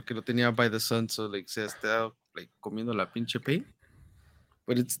porque lo tenía by the sun, so like se está like comiendo la pinche paint.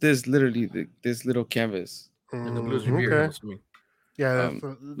 But it's this little canvas. And the blue's your beard, I'm assuming. Yeah,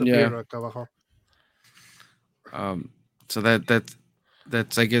 the beard acá abajo. So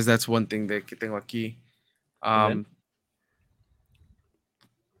that's I guess that's one thing que tengo aquí.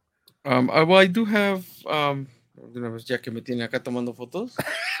 Well, I do have ya que me tiene acá tomando fotos.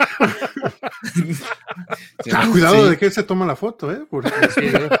 Cuidado de que se toma la foto, porque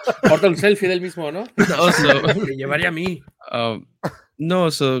porta un selfie del mismo, ¿no? Me llevaría a mí. No,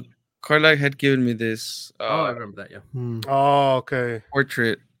 so Carla had given me this. I remember that, yeah. Oh, okay.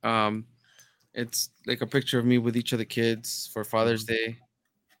 Portrait. It's like a picture of me with each of the kids for Father's Day.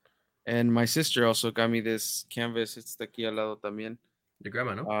 And my sister also got me this canvas. It's de aquí al lado también. Your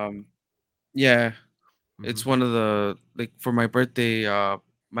grandma, no? Yeah. It's one of the, like, for my birthday,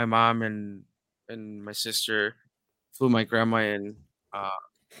 my mom and my sister flew my grandma in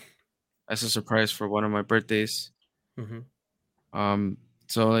as a surprise for one of my birthdays. Mm-hmm.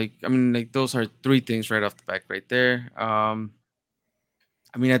 So, like, I mean, like, those are 3 things right off the back right there. I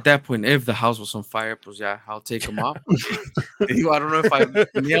mean, at that point, if the house was on fire, pues yeah, I'll take them off. I don't know if I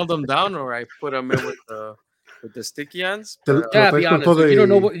nailed them down or I put them in with the sticky ends. Yeah, be honest. You don't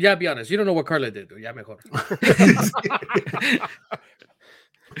know what. Yeah, be honest. You don't know what Carla did. Ya mejor.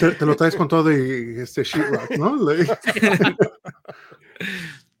 te lo traes con todo y sheetrock, ¿no?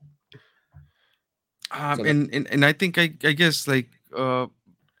 And I think I guess like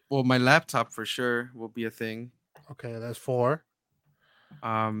well, my laptop for sure will be a thing. Okay, that's 4.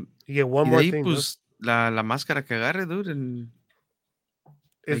 You get one more thing. Pues, la máscara que agarre, dude, and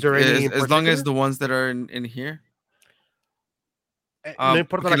Is there any as long as the ones that are in here? No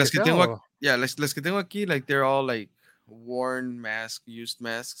importa la que sea, las que tengo aquí, like they're all like worn mask, used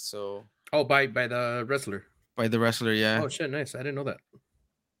masks. So by the wrestler. By the wrestler, yeah. Oh shit, nice. I didn't know that.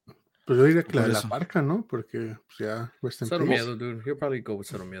 Pues yo diría que la de la parca, ¿no? Porque ya Cero miedo, dude. He'll probably go with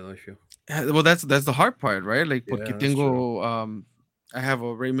cero miedo if you. Well, that's the hard part, right? Like, porque tengo I have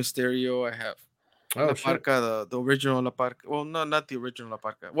a Rey Mysterio. I have La Parca, the original La Parca. Well, no, not the original La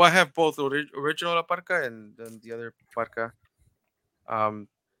Parca. Well, I have both the original La Parca and then the other Parca.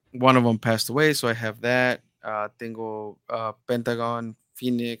 One of them passed away, so I have that. Tengo Pentagon,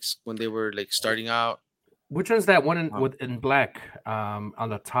 Phoenix when they were like starting out. Which one's that one in black? On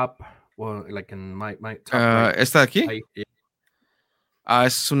the top, well, like in my top. Right. ¿Esta de aquí?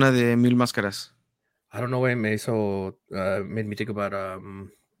 Es una de 1000 máscaras. I don't know why made me think about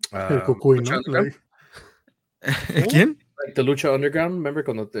El Cucuy, ¿no? ¿Quién? Like the Lucha Underground. Remember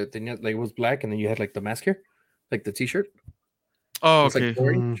cuando tenía, like, it was black and then you had like the mask here, like the T-shirt. Oh, okay.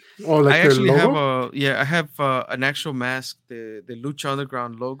 Like I actually have I have an actual mask, the Lucha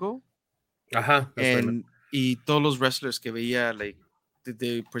Underground logo. And y todos los wrestlers que veía, like, did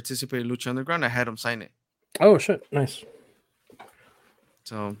they participate in Lucha Underground? I had them sign it. Oh shit, nice.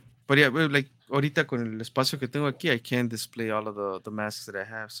 So, but yeah, like ahorita con el espacio que tengo aquí, I can't display all of the masks that I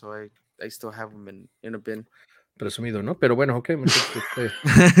have, so I still have them in a bin. Presumido, ¿no? Pero bueno, ok.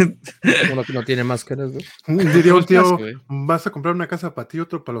 Uno que no tiene máscaras, ¿no? Diría un tío, vas a comprar una casa para ti,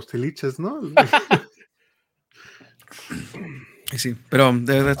 otro para los tiliches, ¿no? Sí, pero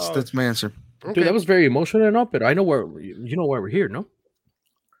that's my answer. Okay. Dude, that was very emotional, ¿no? Pero I know why we're here, ¿no?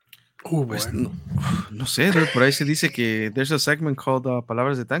 Pues, bueno. No sé, dude, por ahí se dice que there's a segment called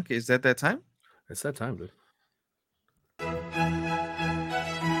Palabras de Tanque. Is that time? It's that time, dude.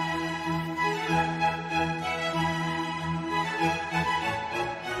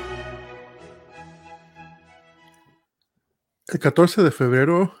 El 14 de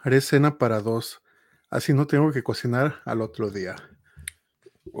febrero haré cena para 2, así no tengo que cocinar al otro día.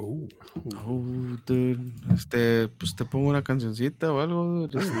 Dude. Pues te pongo una cancioncita o algo.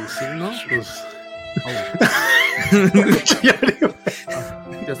 Sí, ¿no? Pues...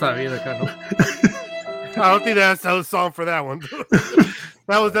 Ya estaba bien acá, ¿no? I don't think that's a song for that one.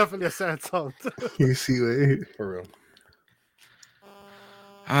 That was definitely a sad song. Sí, güey. For real.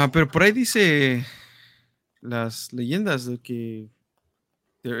 Pero por ahí dice las leyendas de que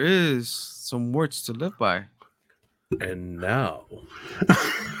there is some words to live by. And now.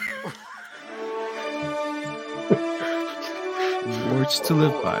 Words to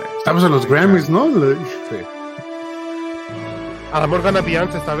live by. Estamos en los Grammys, ¿no? Sí. A lo mejor gana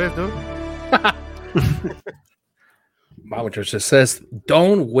Beyoncé esta vez, dude. Wow, which just says,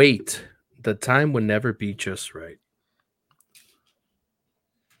 don't wait. The time will never be just right.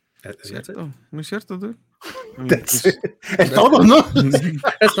 That's it. Muy cierto, dude. That's it. Es todo, ¿no?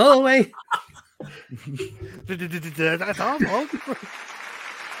 Es todo, güey. That's all,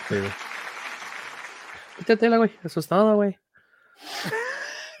 Quítatela, güey. Eso es todo, güey.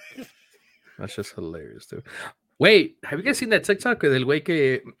 That's just hilarious, dude. Wait, have you guys seen that TikTok del güey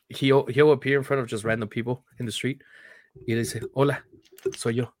que he'll appear in front of just random people in the street y le dice, hola,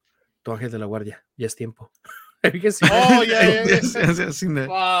 soy yo, tu ángel de la guardia, ya es tiempo. Have you guys seen that? Oh, yeah. I've seen that.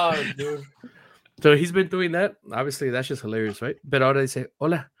 Wow, dude. So he's been doing that. Obviously, that's just hilarious, right? Pero ahora dice,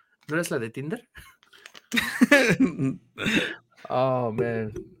 hola, ¿no eres la de Tinder? Oh,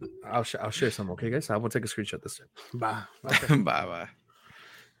 man. I'll share some, okay, guys? I will take a screenshot this time. Va.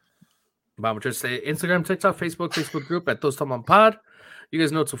 Vamos, just say Instagram, TikTok, Facebook group at Todos Toman Pod. You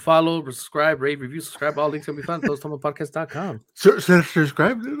guys know to follow, subscribe, rate, review, subscribe. All links can be found at todostomanpodcast.com.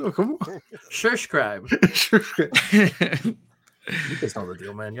 Subscribe, dude? ¿Cómo? Subscribe. Subscribe. You guys know the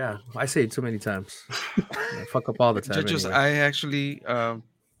deal, man. Yeah, I say it too many times. I fuck up all the time. Anyway. I actually, and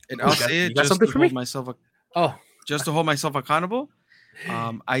I'll say it just to hold myself accountable.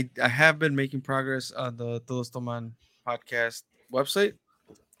 I have been making progress on the Todos Toman podcast website.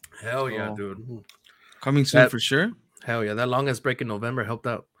 Hell yeah, dude. Coming soon for sure. Hell yeah. That longest break in November helped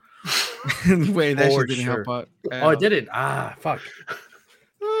out. Wait, that shit didn't help out. Oh, it didn't? Fuck.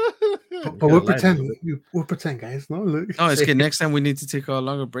 But we'll pretend. We'll pretend, guys. No, look. No, it's que next time we need to take a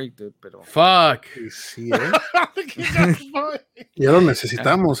longer break, dude. Pero... Fuck. Sí, Ya lo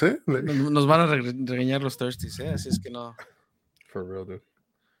necesitamos, ¿eh? Nos van a regañar los thirsties, ¿eh? Así es que no. For real, dude.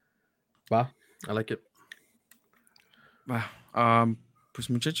 Wow. I like it. Wow. Pues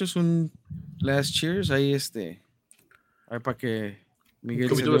muchachos, un last cheers ahí para que Miguel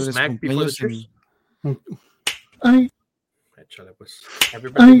celebre su cumpleaños. Ay. Échale, pues. Happy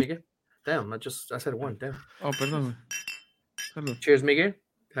birthday, Miguel. Damn, I said one. Damn. Oh, perdón. Salud. Cheers, Miguel.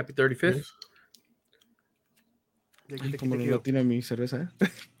 Happy 35th. Ay, como no tiene mi cerveza, ¿eh?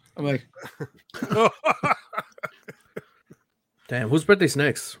 I'm like... Damn, whose birthday's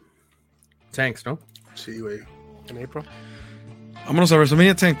next? Tank's, no? Sí, güey. In April. Vámonos a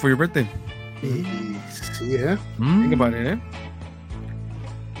WrestleMania, Tank, for your birthday. Sí, eh? Think about it, eh?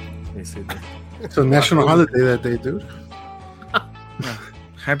 It's a national holiday that day, dude.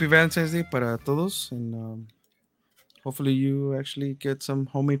 Happy Valentine's Day para todos, and hopefully you actually get some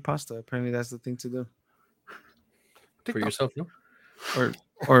homemade pasta. Apparently that's the thing to do. For yourself, no?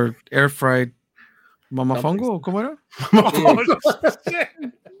 Or air fried mamafongo, ¿cómo era?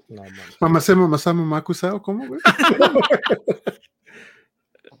 Mamakusa, ¿o cómo, güey?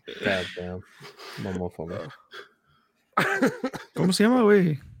 Damn. Momofuku. ¿Cómo se llama,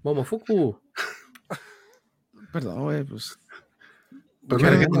 güey? Momofuku. Perdón, güey, pues. Pero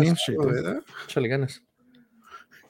Échale ganas.